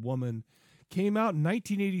Beautiful Woman. Came out in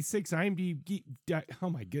 1986. IMDb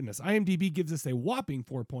gives us a whopping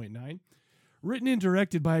 4.9. Written and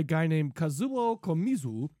directed by a guy named Kazuo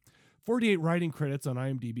Komizu. 48 writing credits on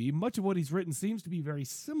IMDb. Much of what he's written seems to be very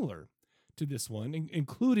similar to this one,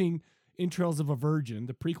 including Entrails of a Virgin,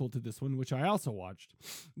 the prequel to this one, which I also watched.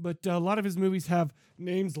 But a lot of his movies have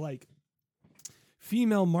names like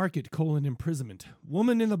Female Market, Imprisonment,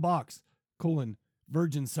 Woman in the Box,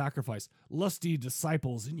 Virgin Sacrifice, Lusty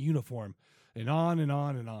Disciples in Uniform, and on and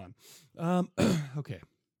on and on. Okay.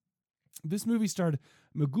 This movie starred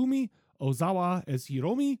Megumi Ozawa as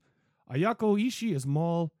Hiromi, Ayako Ishii as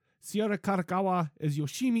Mal, Sierra Karakawa as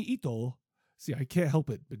Yoshimi Ito. See, I can't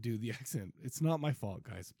help it but do the accent. It's not my fault,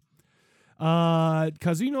 guys.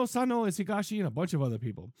 Kazuno Sano as Higashi and a bunch of other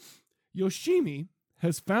people. Yoshimi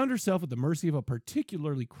has found herself at the mercy of a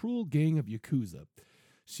particularly cruel gang of Yakuza.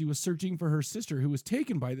 She was searching for her sister, who was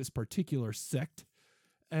taken by this particular sect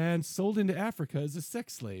and sold into Africa as a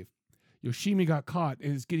sex slave. Yoshimi got caught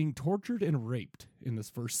and is getting tortured and raped in this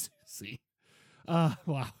first scene.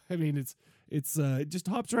 Wow. I mean, it just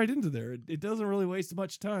hops right into there. It doesn't really waste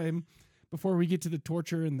much time before we get to the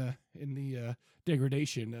torture and the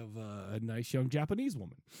degradation of a nice young Japanese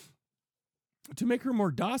woman. To make her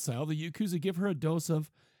more docile, the Yakuza give her a dose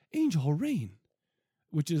of angel rain,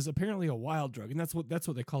 which is apparently a wild drug, and that's what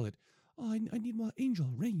they call it. Oh, I need more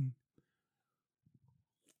angel rain.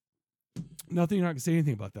 Nothing. You're not gonna say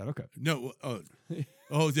anything about that. Okay. No.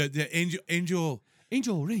 The angel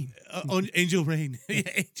rain. Angel rain.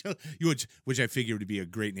 Angel, which I figured would be a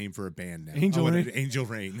great name for a band now. Angel Rain. Angel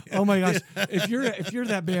Rain. Oh my gosh! If you're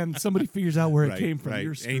that band, somebody figures out where it came from. Right.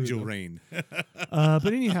 You're screwed, Angel though. Rain. But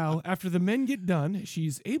anyhow, after the men get done,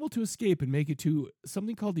 she's able to escape and make it to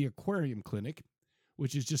something called the Aquarium Clinic,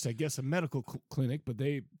 which is just, I guess, a medical clinic. But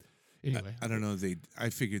anyway, I don't know. I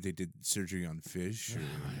figured they did surgery on fish.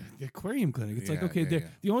 The Aquarium Clinic. It's like, Yeah, okay, yeah, yeah.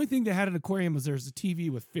 the only thing they had at an aquarium was there's a TV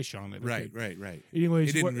with fish on it. Okay. Right. Anyways,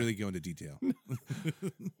 It didn't really go into detail.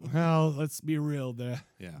 Well, let's be real.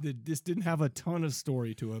 Yeah. This didn't have a ton of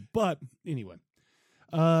story to it. But anyway,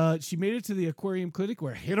 she made it to the Aquarium Clinic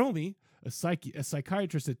where Hiromi, a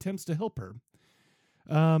psychiatrist, attempts to help her.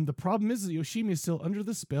 The problem is that Yoshimi is still under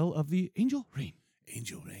the spell of the angel rain.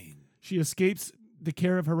 Angel Rain. She escapes the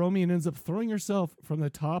care of Hiromi and ends up throwing herself from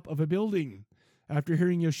the top of a building. After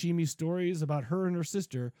hearing Yoshimi's stories about her and her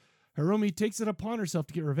sister, Hiromi takes it upon herself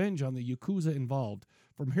to get revenge on the Yakuza involved.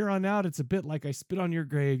 From here on out, it's a bit like I Spit on Your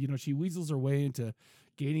Grave. You know, she weasels her way into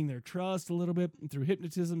gaining their trust a little bit through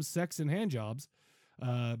hypnotism, sex, and hand jobs.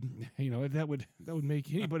 That would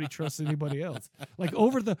make anybody trust anybody else. Like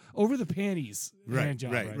over the panties hand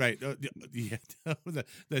job. Right.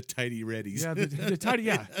 The tidy reddies. Yeah, the tidy.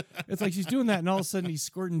 Yeah, it's like she's doing that, and all of a sudden he's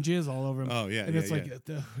squirting jizz all over him. Oh yeah, and it's like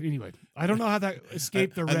anyway. I don't know how that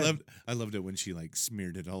escaped the red. I loved it when she like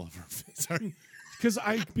smeared it all over her face. Sorry.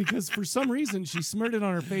 Because for some reason she smeared it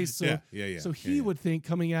on her face. So So he would think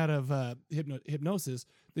coming out of hypnosis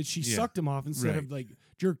that she sucked him off instead of like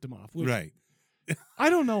jerked him off. Right. I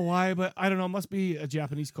don't know why, but I don't know. It must be a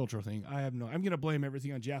Japanese cultural thing. I'm going to blame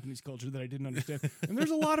everything on Japanese culture that I didn't understand. And there's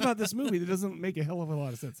a lot about this movie that doesn't make a hell of a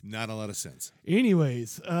lot of sense. Not a lot of sense.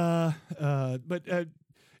 Anyways,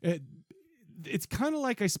 it's kind of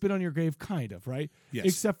like I Spit on Your Grave, kind of, right? Yes.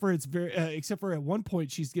 Except for at one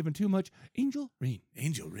point she's given too much angel rain.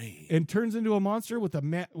 Angel Rain. And turns into a monster with a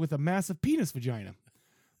massive penis vagina.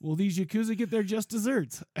 Well, these Yakuza get their just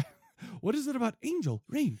desserts. What is it about angel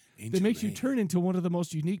rain that makes you turn into one of the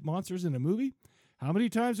most unique monsters in a movie? How many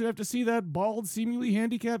times do we have to see that bald, seemingly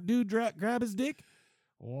handicapped dude grab his dick?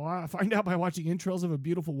 Well, find out by watching Entrails of a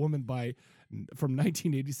Beautiful Woman from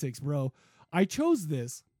 1986, bro. I chose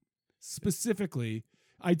this specifically.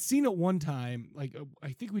 I'd seen it one time, like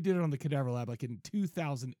I think we did it on the Cadaver Lab, like in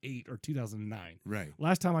 2008 or 2009. Right.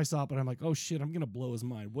 Last time I saw it, but I'm like, oh shit, I'm gonna blow his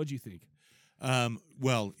mind. What'd you think?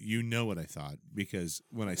 Well, you know what I thought because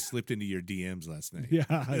when I slipped into your DMs last night, yeah.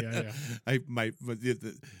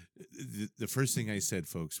 The first thing I said,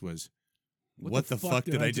 folks, was, "What the fuck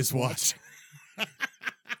did I just watch?"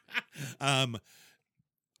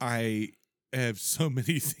 I have so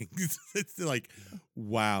many things. It's like,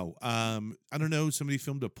 wow. I don't know. Somebody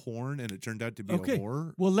filmed a porn and it turned out to be a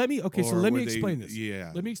horror. Well, let me explain this.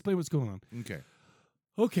 Yeah. Let me explain what's going on.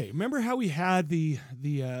 Okay. Remember how we had the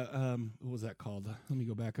what was that called? Let me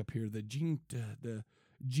go back up here. The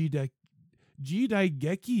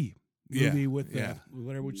Jidaigeki movie with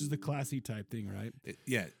whatever, which is the classy type thing, right?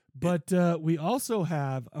 But we also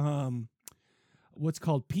have what's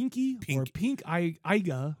called Pinky or Pink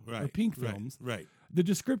Aiga or Pink Films. Right. The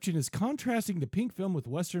description is contrasting the pink film with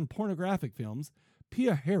Western pornographic films.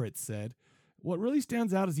 Pia Harrit said, "What really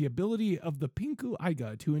stands out is the ability of the Pinku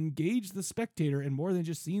Aiga to engage the spectator in more than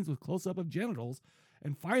just scenes with close-up of genitals.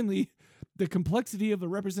 And finally, the complexity of the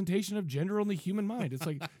representation of gender in the human mind." It's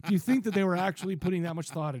like, do you think that they were actually putting that much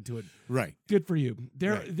thought into it? Right. Good for you.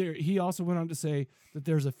 He also went on to say that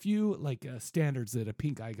there's a few standards that a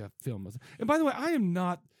pink Aiga film was. And by the way, I am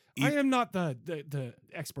not the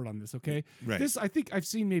expert on this. Okay. Right. This, I think I've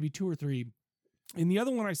seen maybe 2 or 3. And the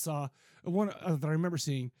other one I saw, one that I remember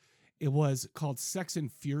seeing, it was called Sex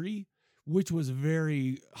and Fury, which was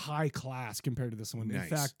very high class compared to this one. Nice.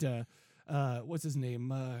 In fact, what's his name?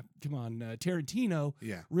 Tarantino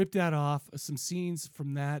ripped that off, some scenes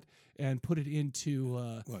from that, and put it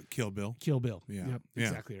into Kill Bill? Kill Bill. Yeah. Yep, Yeah,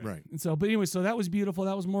 exactly right. right. And so, but anyway, so that was beautiful.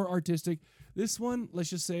 That was more artistic. This one, let's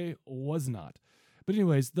just say, was not. But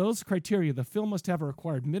anyways, those criteria: the film must have a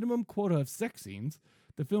required minimum quota of sex scenes.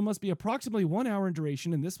 The film must be approximately 1 hour in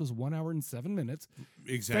duration, and this was 1 hour and 7 minutes.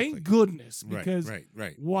 Exactly. Thank goodness, because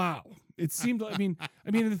right. wow, it seemed. I mean,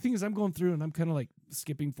 the thing is, I'm going through and I'm kind of like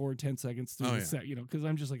skipping forward 10 seconds through the set, because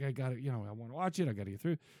I'm just like, I got to, I want to watch it, I got to get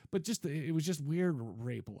through. But just it was just weird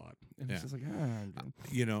rape a lot, and it's just like,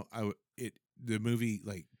 the movie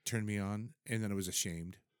turned me on, and then I was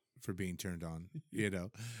ashamed for being turned on,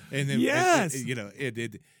 and then yes, it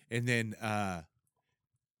did, and then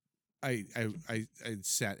I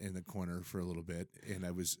sat in the corner for a little bit, and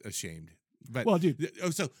I was ashamed. But well, dude,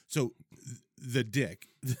 so the dick.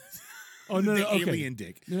 Oh no, the okay. alien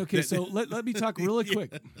dick. Okay, so let me talk really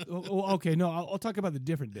quick. Okay, no, I'll talk about the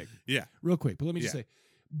different dick. Yeah, real quick. But let me just say,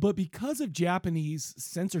 but because of Japanese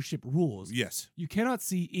censorship rules, yes, you cannot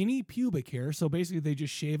see any pubic hair. So basically, they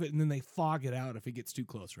just shave it and then they fog it out if it gets too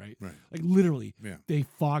close, right? Right. Like literally, yeah. They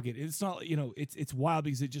fog it. It's not, it's wild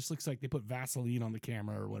because it just looks like they put Vaseline on the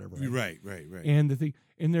camera or whatever. Right. And the thing,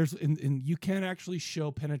 and there's, and you can't actually show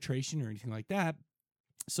penetration or anything like that.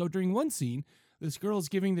 So during one scene, this girl's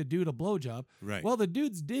giving the dude a blowjob. Right. Well, the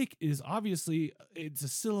dude's dick is obviously, it's a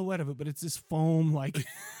silhouette of it, but it's this foam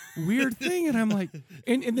weird thing. And I'm like,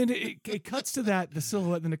 and then it cuts to the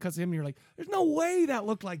silhouette, and then it cuts to him, and you're like, there's no way that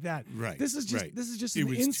looked like that. Right. This is just it an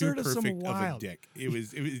was insert too of some perfect wild. of a dick. It was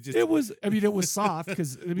just. It was. I mean, it was soft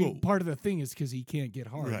because part of the thing is because he can't get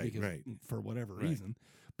hard, right. for whatever reason.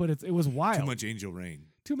 But it was wild. Too much angel rain.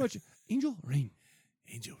 Too much angel rain.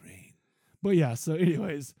 Angel rain. But yeah. So,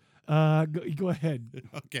 anyways. Go ahead.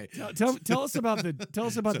 Okay. Tell us about the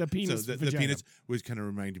penis. So the penis was kind of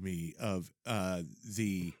reminded me of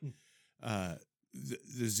the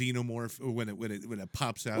xenomorph when it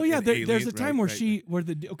pops out. Well, yeah. There's a time where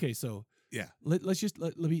So yeah. Let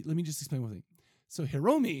me just explain one thing. So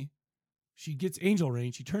Hiromi, she gets angel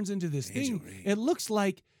rain. She turns into this thing. Rain. It looks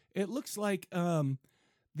like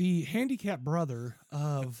the handicapped brother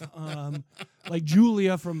of like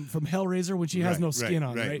Julia from Hellraiser when she has no skin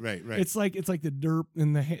on, right? Right. It's like the derp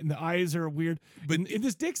and the eyes are weird. But and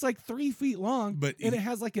this dick's like 3 feet long, and it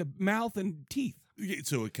has like a mouth and teeth.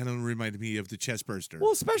 So it kind of reminded me of the chest burster.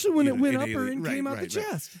 Well, especially when it went up and came out the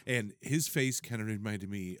chest. And his face kind of reminded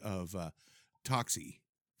me of Toxie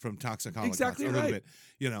from Toxic Holocaust. Exactly a little bit,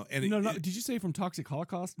 And no, did you say from Toxic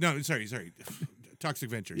Holocaust? No, sorry. Toxic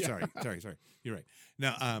Venture. Yeah. Sorry. You're right.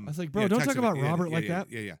 Now, I was like, bro, don't talk about Robert like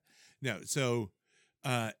that. Yeah. No, so,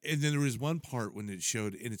 and then there was one part when it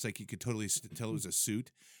showed, and it's like you could totally tell it was a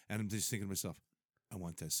suit, and I'm just thinking to myself, I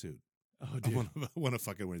want that suit. Oh, dude. I want to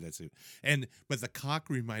fucking wear that suit. But the cock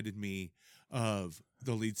reminded me of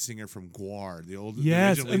the lead singer from Gwar, the old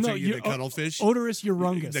yes, the cuttlefish, Odorous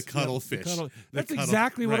Urungus, the cuttlefish. That's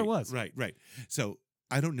exactly what it was. Right. So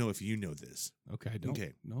I don't know if you know this. Okay, I don't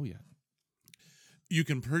know yet. You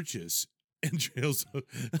can purchase Entrails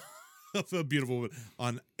of a Beautiful Woman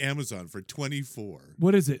on Amazon for $24.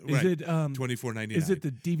 What is it? Is it $24.99? Is it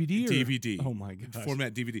the DVD? DVD. Oh my god!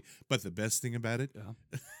 Format DVD. But the best thing about it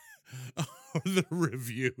are the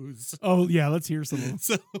reviews. Oh yeah, let's hear some of them.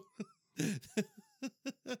 So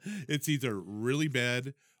it's either really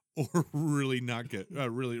bad or really not good.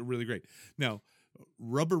 Really great. Now,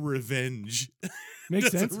 Rubber Revenge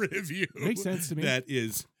makes sense. A review. Makes sense to me. That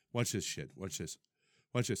is. Watch this shit. Watch this.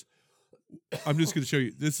 I'm just going to show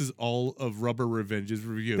you. This is all of Rubber Revenge's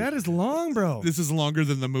review. That is long, bro. This is longer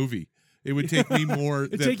than the movie. It would take me more.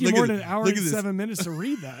 It'd take you more than an hour and 7 minutes to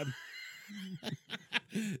read that.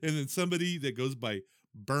 And then somebody that goes by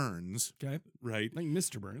Burns, okay, right? Like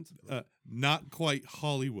Mr. Burns, not quite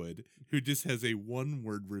Hollywood, who just has a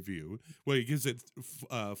 1-word review. Well, he gives it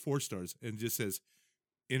 4 stars and just says,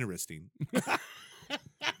 "Interesting."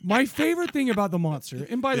 My favorite thing about the monster,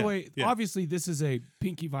 and by the way, obviously this is a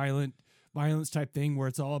Pinky Violent violence type thing where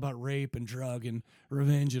it's all about rape and drug and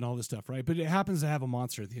revenge and all this stuff, right? But it happens to have a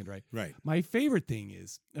monster at the end, right? Right. My favorite thing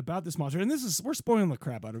is about this monster, and we're spoiling the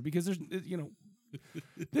crap out of it because there's,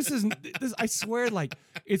 this I swear, like,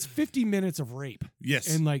 it's 50 minutes of rape.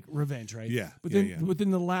 Yes. And like revenge, right? Yeah. But then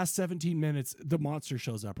within the last 17 minutes, the monster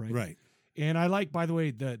shows up, right? Right. And I like, by the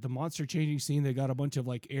way, the monster changing scene. They got a bunch of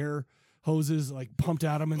like air hoses like pumped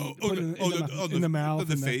at them and put in the mouth,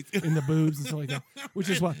 the face, in the boobs and stuff like that. Which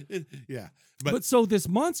is what. Yeah. But so this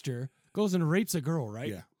monster goes and rapes a girl, right?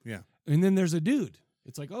 Yeah. Yeah. And then there's a dude.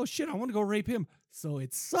 It's like, oh shit, I want to go rape him. So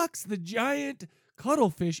it sucks the giant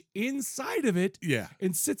cuttlefish inside of it. Yeah.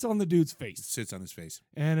 And sits on the dude's face. Sits on his face.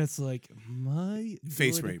 And it's like, my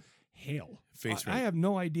face rape. Hell. Face rape. I have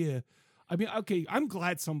no idea. I mean, okay, I'm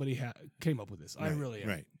glad somebody came up with this. Right, I really am.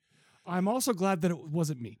 Right. I'm also glad that it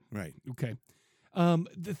wasn't me. Right. Okay.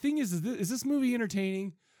 The thing is this movie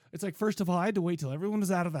entertaining? It's like, first of all, I had to wait till everyone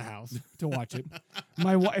was out of the house to watch it.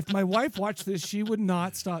 If my wife watched this, she would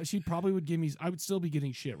not stop. She probably would give me. I would still be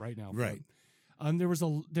getting shit right now. Right. There was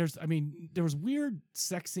weird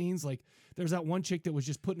sex scenes. Like there's that one chick that was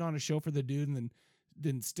just putting on a show for the dude, and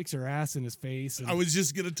then sticks her ass in his face. And, I was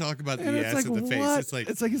just gonna talk about the ass like, in the what? face.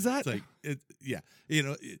 It's like is that? It's like yeah.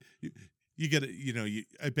 You gotta,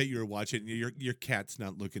 I bet you were watching. Your cat's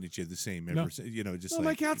not looking at you the same. No. Just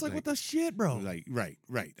my cat's like, what the shit, bro? Like, right.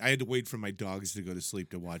 I had to wait for my dogs to go to sleep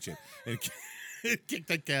to watch it and kick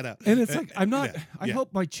that cat out. And it's like, I'm not. Yeah. I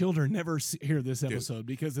hope my children never hear this episode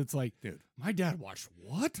because it's like, dude, my dad watched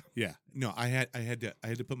what? Yeah, no, I had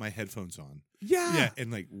to put my headphones on. Yeah,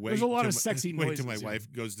 and like wait. There's a lot of sexy wait noises. till my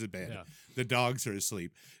wife goes to bed. Yeah. The dogs are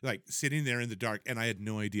asleep, like sitting there in the dark, and I had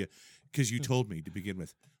no idea because you told me to begin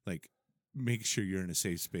with, like, make sure you're in a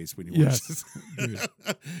safe space when you watch this.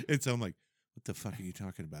 And so I'm like, what the fuck are you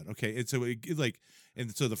talking about? Okay, and so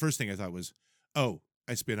so the first thing I thought was, oh,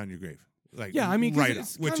 I spit on your grave. Like, yeah, I mean, right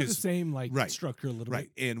it's off, which kind of is the same structure a little right.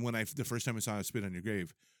 bit. And when the first time I saw I spit on your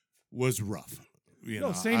grave was rough.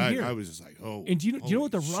 Same here. I was just like, oh. And do you know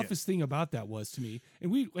what the shit. roughest thing about that was to me?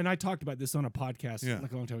 And I talked about this on a podcast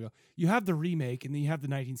like a long time ago. You have the remake, and then you have the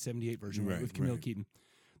 1978 version with Camille Keaton.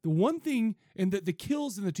 The one thing, and the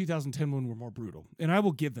kills in the 2010 one were more brutal, and I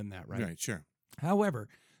will give them that, right? Right, sure. However,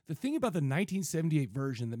 the thing about the 1978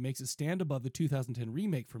 version that makes it stand above the 2010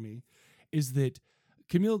 remake for me is that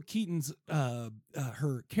Camille Keaton's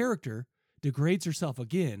her character degrades herself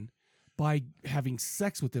again by having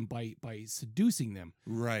sex with them, by seducing them,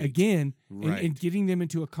 right? Again, right. And getting them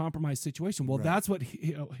into a compromised situation. Well, that's what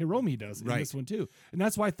Hiromi does in this one too, and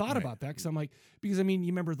that's why I thought about that because I'm like, because I mean,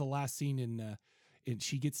 you remember the last scene in. And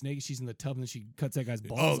she gets naked. She's in the tub, and then she cuts that guy's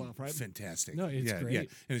balls off. Right? Fantastic. No, it's great. Yeah,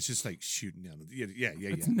 and it's just like shooting down. Yeah.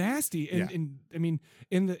 It's nasty, and I mean,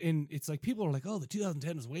 it's like people are like, oh, the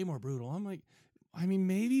 2010 is way more brutal. I'm like, I mean,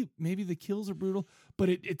 maybe the kills are brutal, but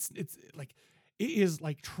it's like it is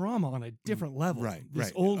like trauma on a different level. Right.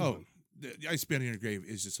 This old one. I Spit on Your Grave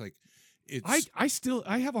is just like. I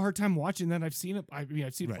have a hard time watching that. I've seen it. I mean,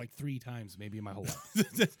 I've seen it like 3 times, maybe in my whole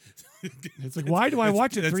life. It's like, why do I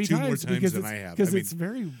watch it 3 times? Because than I have. Because it's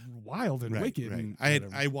very wild and wicked. Right.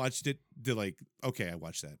 And I watched it to like, okay, I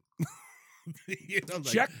watched that.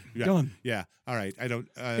 Check done. Yeah. All right. I don't.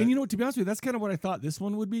 And you know what? To be honest with you, that's kind of what I thought this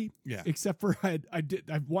one would be. Yeah. Except for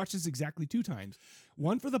I've watched this exactly 2 times.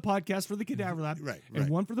 One for the podcast for the Cadaver Lab, and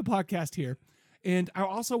one for the podcast here. And I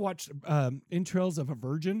also watched Entrails of a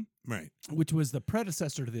Virgin, right, which was the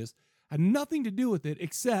predecessor to this. Had nothing to do with it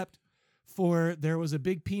except for there was a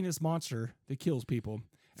big penis monster that kills people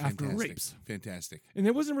after rapes. Fantastic. And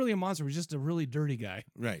it wasn't really a monster; it was just a really dirty guy,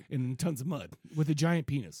 right, in tons of mud with a giant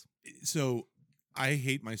penis. So I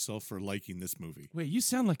hate myself for liking this movie. Wait, you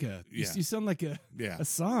sound like you sound like a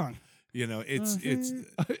song. You know, it's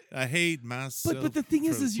I hate myself. But the thing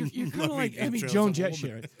is you're kind of like Joan Jett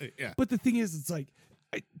here. Yeah. But the thing is, it's like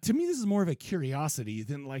to me, this is more of a curiosity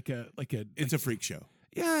than like a. It's a freak show.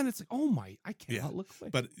 Yeah, and it's like, oh my, I cannot look away.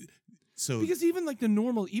 But so because even like the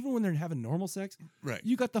normal, even when they're having normal sex, right?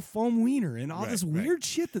 You got the foam wiener and all this weird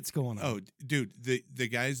shit that's going on. Oh, dude, the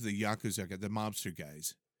guys, the yakuza, the mobster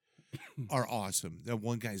guys, are awesome. That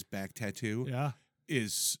one guy's back tattoo,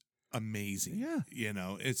 is amazing. Yeah, you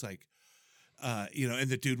know, it's like. And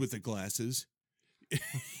the dude with the glasses,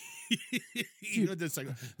 that's like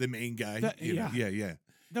the main guy. The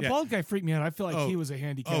bald guy freaked me out. I feel like he was a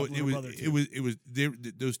handicapped little brother too. It was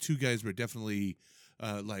those 2 guys were definitely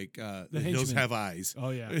the Hills Have Eyes.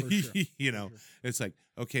 Oh yeah, for sure. It's like,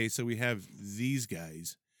 okay, so we have these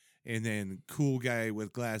guys, and then cool guy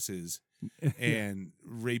with glasses and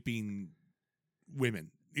raping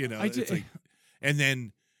women. It's like, and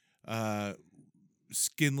then.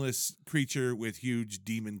 skinless creature with huge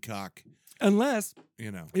demon cock. Unless You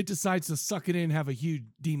know, it decides to suck it in and have a huge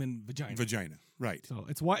demon vagina. Right. So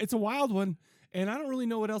it's a wild one, and I don't really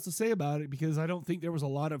know what else to say about it because I don't think there was a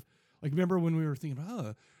lot of like. Remember when we were thinking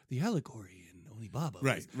about the allegory in Onibaba?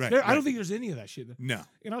 Right. I don't think there's any of that shit. No.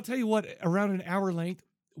 And I'll tell you what, around an hour length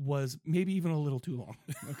was maybe even a little too long.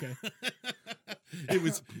 Okay. It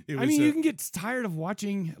was. I mean, you can get tired of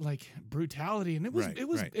watching like brutality, and it was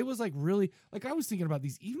Right. it was like really like I was thinking about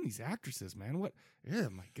these actresses, man. What? Yeah,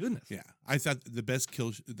 my goodness. Yeah, I thought the best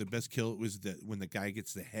kill was when the guy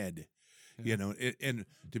gets the head. You know, and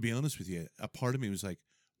to be honest with you, a part of me was like,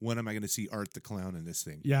 when am I going to see Art the Clown in this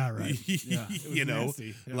thing? Yeah, right. Yeah, you know,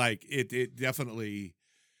 nasty. Yeah. like it definitely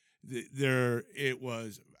there. It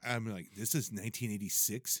was. I'm like, this is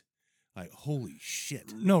 1986. Like, holy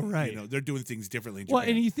shit. No, right. You know, they're doing things differently in Well,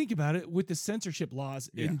 Japan. and you think about it, with the censorship laws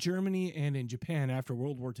in Germany and in Japan after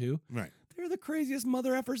World War II, right. they're the craziest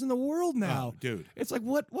mother effers in the world now. Oh, dude. It's like,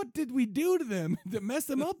 what did we do to them that messed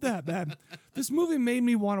them up that bad? This movie made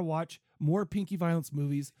me want to watch more Pinky Violence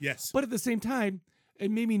movies. Yes. But at the same time,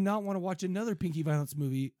 it made me not want to watch another Pinky Violence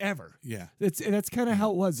movie ever. Yeah. That's kind of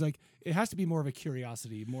how it was. Like, it has to be more of a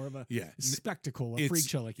curiosity, more of a spectacle, a freak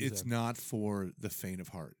show, like you It's said. not for the faint of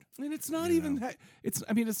heart. And it's not even that. It's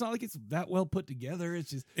not like it's that well put together. It's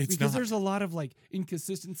just It's because not. there's a lot of like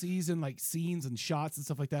inconsistencies and like scenes and shots and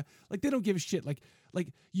stuff like that. Like they don't give a shit. Like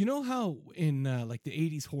you know how in like the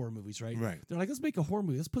 80s horror movies, right? Right. They're like, let's make a horror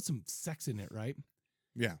movie. Let's put some sex in it, right?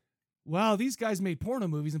 Yeah. Well, these guys made porno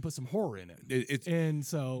movies and put some horror in it. And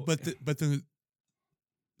so, but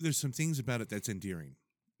there's some things about it that's endearing.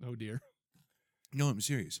 Oh dear. No, I'm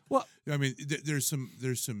serious. Well, I mean, there's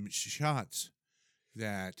some shots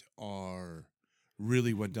that are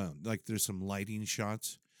really well done. Like there's some lighting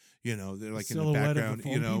shots. You know, they're like in the background.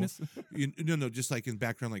 You know, no, just like in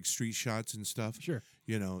background, like street shots and stuff. Sure.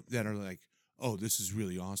 You know, that are like, oh, this is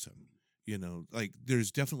really awesome. You know, like there's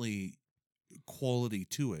definitely quality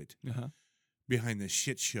to it behind the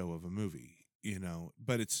shit show of a movie. You know,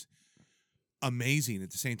 but it's amazing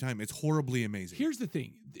at the same time. It's horribly amazing. Here's the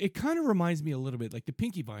thing. It kind of reminds me a little bit like the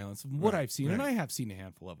Pinky Violence from what I've seen. And I have seen a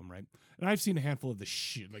handful of them, right? And I've seen a handful of the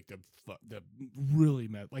shit, like the really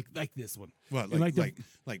mad, like this one. Well,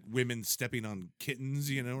 like women stepping on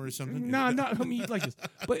kittens, you know, or something? No, not I mean like this.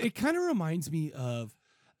 But it kind of reminds me of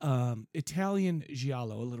Italian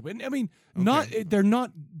giallo a little bit. I mean, they're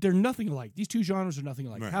nothing alike. These two genres are nothing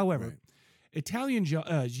alike. However, Italian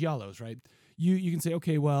giallos, right? You can say,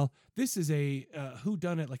 okay, well, this is a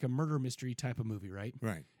whodunit, like a murder mystery type of movie, right?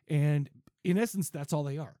 Right. And in essence, that's all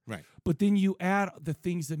they are. Right. But then you add the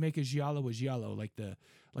things that make a giallo, like the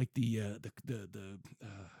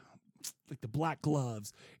black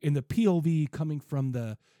gloves and the POV coming from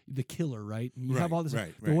the killer, right? And you have all this,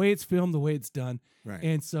 the way it's filmed, the way it's done. Right.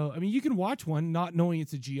 And so, I mean, you can watch one not knowing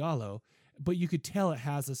it's a giallo, but you could tell it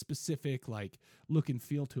has a specific like look and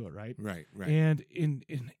feel to it, right? Right. And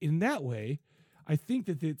in that way, I think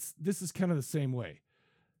that this is kind of the same way.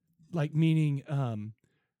 Like meaning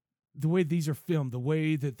the way these are filmed, the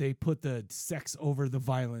way that they put the sex over the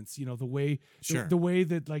violence, you know, the way the way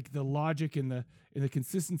that like the logic and the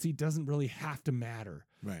consistency doesn't really have to matter.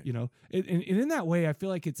 Right. You know? And in that way, I feel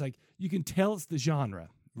like it's like you can tell it's the genre.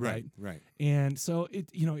 Right. And so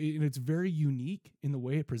it's very unique in the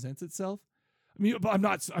way it presents itself. I mean, but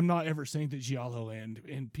I'm not ever saying that giallo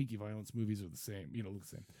and Pinky Violence movies are the same, look the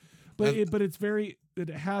same. But it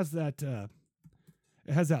has that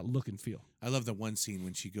look and feel. I love the one scene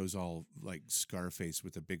when she goes all like Scarface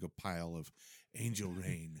with a big pile of angel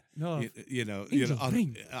rain. No,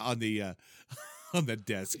 on the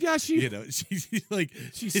desk. Yeah, she's like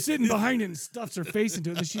she's sitting behind it and stuffs her face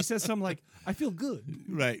into it, and she says something like, "I feel good."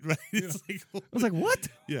 Right. It's like, I was like, "What?"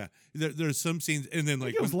 Yeah, there's some scenes, and then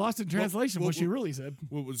like it was lost in translation what she really said.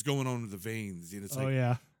 What was going on with the veins? It's like, oh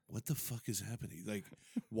yeah. What the fuck is happening? Like,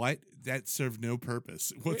 why that served no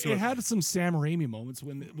purpose It whatsoever. had some Sam Raimi moments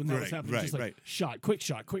when that was happening. Just like quick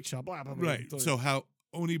shot, blah, blah, blah. Right. So how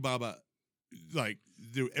Onibaba, like,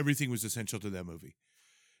 everything was essential to that movie.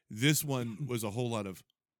 This one was a whole lot of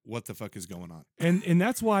what the fuck is going on. And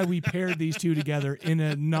that's why we paired these two together in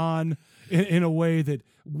a way that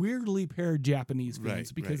weirdly paired Japanese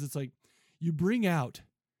films, because it's like you bring out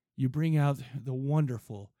the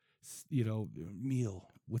wonderful, meal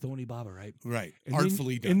with Onibaba, right? Right. And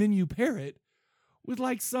artfully done. And then you pair it with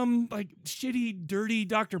like some like shitty, dirty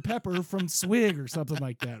Dr. Pepper from Swig or something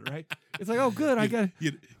like that, right? It's like, oh, good, I got.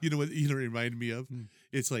 You know what? You know what it reminded me of?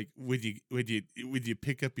 It's like when you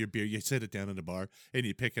pick up your beer, you set it down in the bar, and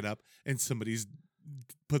you pick it up, and somebody's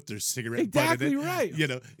put their cigarette butt in it. Right. You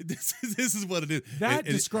know, this is what it is. That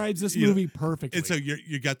describes this movie perfectly. And so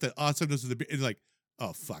you got the awesomeness of the beer. And like,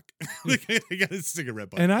 oh, fuck. Like, I got a cigarette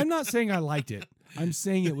butt. And I'm not saying I liked it. I'm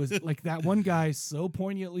saying it was like that one guy so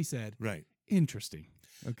poignantly said, right. Interesting.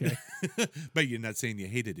 Okay. But you're not saying you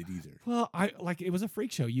hated it either. Well, it was a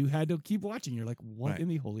freak show. You had to keep watching. You're like, what Right. in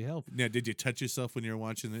the holy hell? Now, did you touch yourself when you were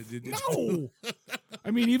watching it? No.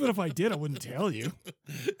 I mean, even if I did, I wouldn't tell you.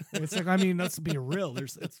 It's like, I mean, let's be real.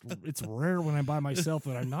 It's rare when I'm by myself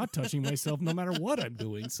that I'm not touching myself no matter what I'm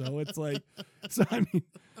doing. So it's like,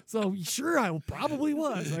 so sure, I probably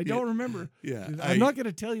was. I don't remember. Yeah. I'm not going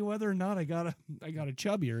to tell you whether or not I got a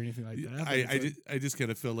chubby or anything like that. I just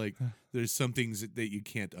kind of feel like there's some things that you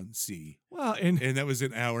can't unsee. Well, and that was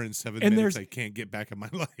an hour and 7 and minutes I can't get back in my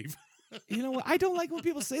life. You know what? I don't like when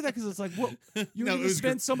people say that because it's like, well, you're going to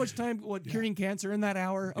spend so much time curing cancer in that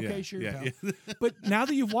hour. Okay, Yeah, sure. yeah, pal. But now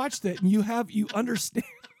that you've watched it and you understand.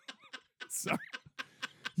 Sorry,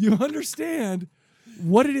 you understand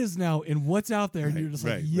what it is now and what's out there, and you're just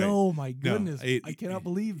like, yo, my goodness, I cannot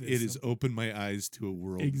believe this. It has opened my eyes to a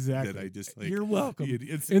world exactly. that I just like. You're welcome.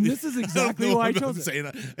 And this is exactly why I chose it.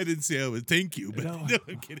 I didn't say I would thank you, but no,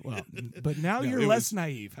 I'm kidding. Well, but now you're less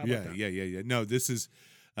naive. How about that? Yeah. No, this is.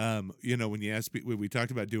 You know, when you asked me, when we talked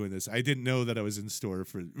about doing this, I didn't know that I was in store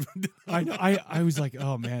for. I know. I was like,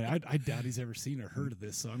 oh man, I doubt he's ever seen or heard of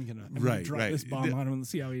this, so I'm gonna drop this bomb on him and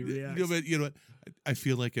see how he reacts. No, but you know what? I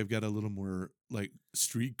feel like I've got a little more like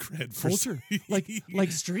street cred for culture,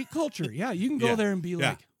 like street culture. Yeah, you can go there and be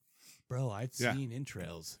like, bro, I've seen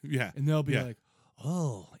Entrails. Yeah, and they'll be like,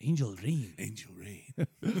 oh, Angel Rain.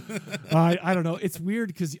 I don't know. It's weird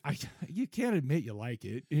because you can't admit you like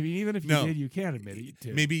it. I mean, even if you did, you can't admit it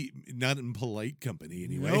too. Maybe not in polite company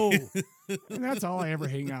anyway. No. And that's all I ever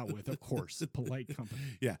hang out with, of course. Polite company.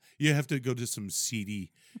 Yeah, you have to go to some seedy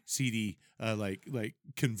like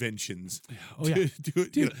conventions. Oh yeah,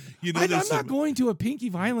 dude. You know I'm not going to a Pinky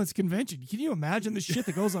Violence convention. Can you imagine the shit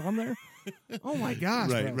that goes on there? Oh my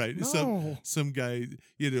gosh! Right. No. Some guy.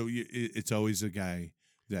 You know, it's always a guy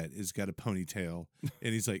that has got a ponytail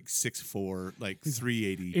and he's like 6'4", like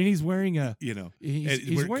 380, and he's wearing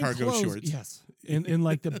he's wearing cargo clothes, shorts. Yes, and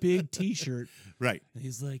like the big T-shirt. Right. And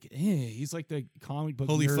he's like the comic book.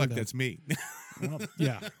 Holy nerd fuck, that's me. Well,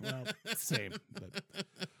 same. But.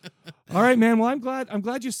 All right, man. Well, I'm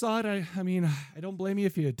glad you saw it. I mean, I don't blame you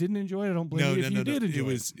if you didn't enjoy it. I don't blame you if you did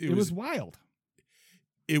enjoy it. It was wild.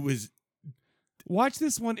 It was. Watch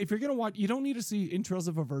this one. If you're going to watch, you don't need to see Entrails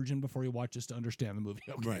of a Virgin before you watch this to understand the movie.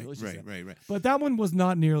 Okay, right. But that one was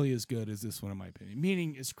not nearly as good as this one, in my opinion.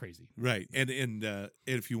 Meaning, it's crazy. Right. And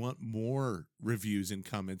if you want more reviews and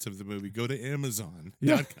comments of the movie, go to Amazon.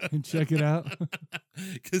 Yeah, and check it out.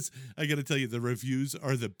 Because I got to tell you, the reviews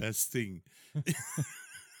are the best thing.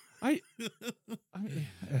 You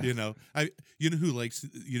know who likes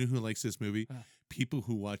this movie? People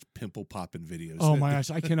who watch pimple popping videos. Oh my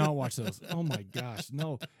gosh, I cannot watch those. Oh my gosh,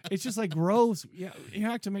 no, it's just like gross. Yeah, it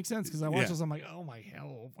had to make sense because I watch those. I'm like, oh my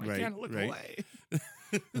hell, I can't look away.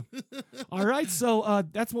 All right, so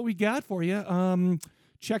that's what we got for you.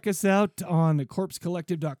 Check us out on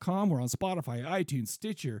corpsecollective.com. We're on Spotify, iTunes,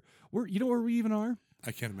 Stitcher. You know where we even are?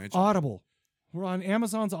 I can't imagine. Audible. We're on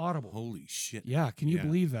Amazon's Audible. Holy shit. Yeah, can you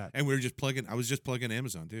believe that? And I was just plugging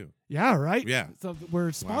Amazon too. Yeah, right? Yeah. So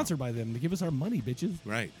we're sponsored by them to give us our money, bitches.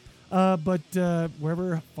 Right. But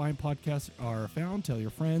wherever fine podcasts are found, tell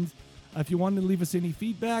your friends. If you want to leave us any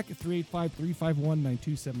feedback,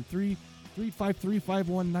 385-351-9273,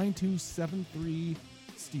 353-519-273.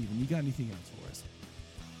 Steven, you got anything else for us?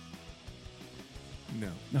 No.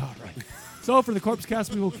 All right. So for the Corpse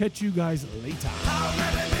Cast, we will catch you guys later.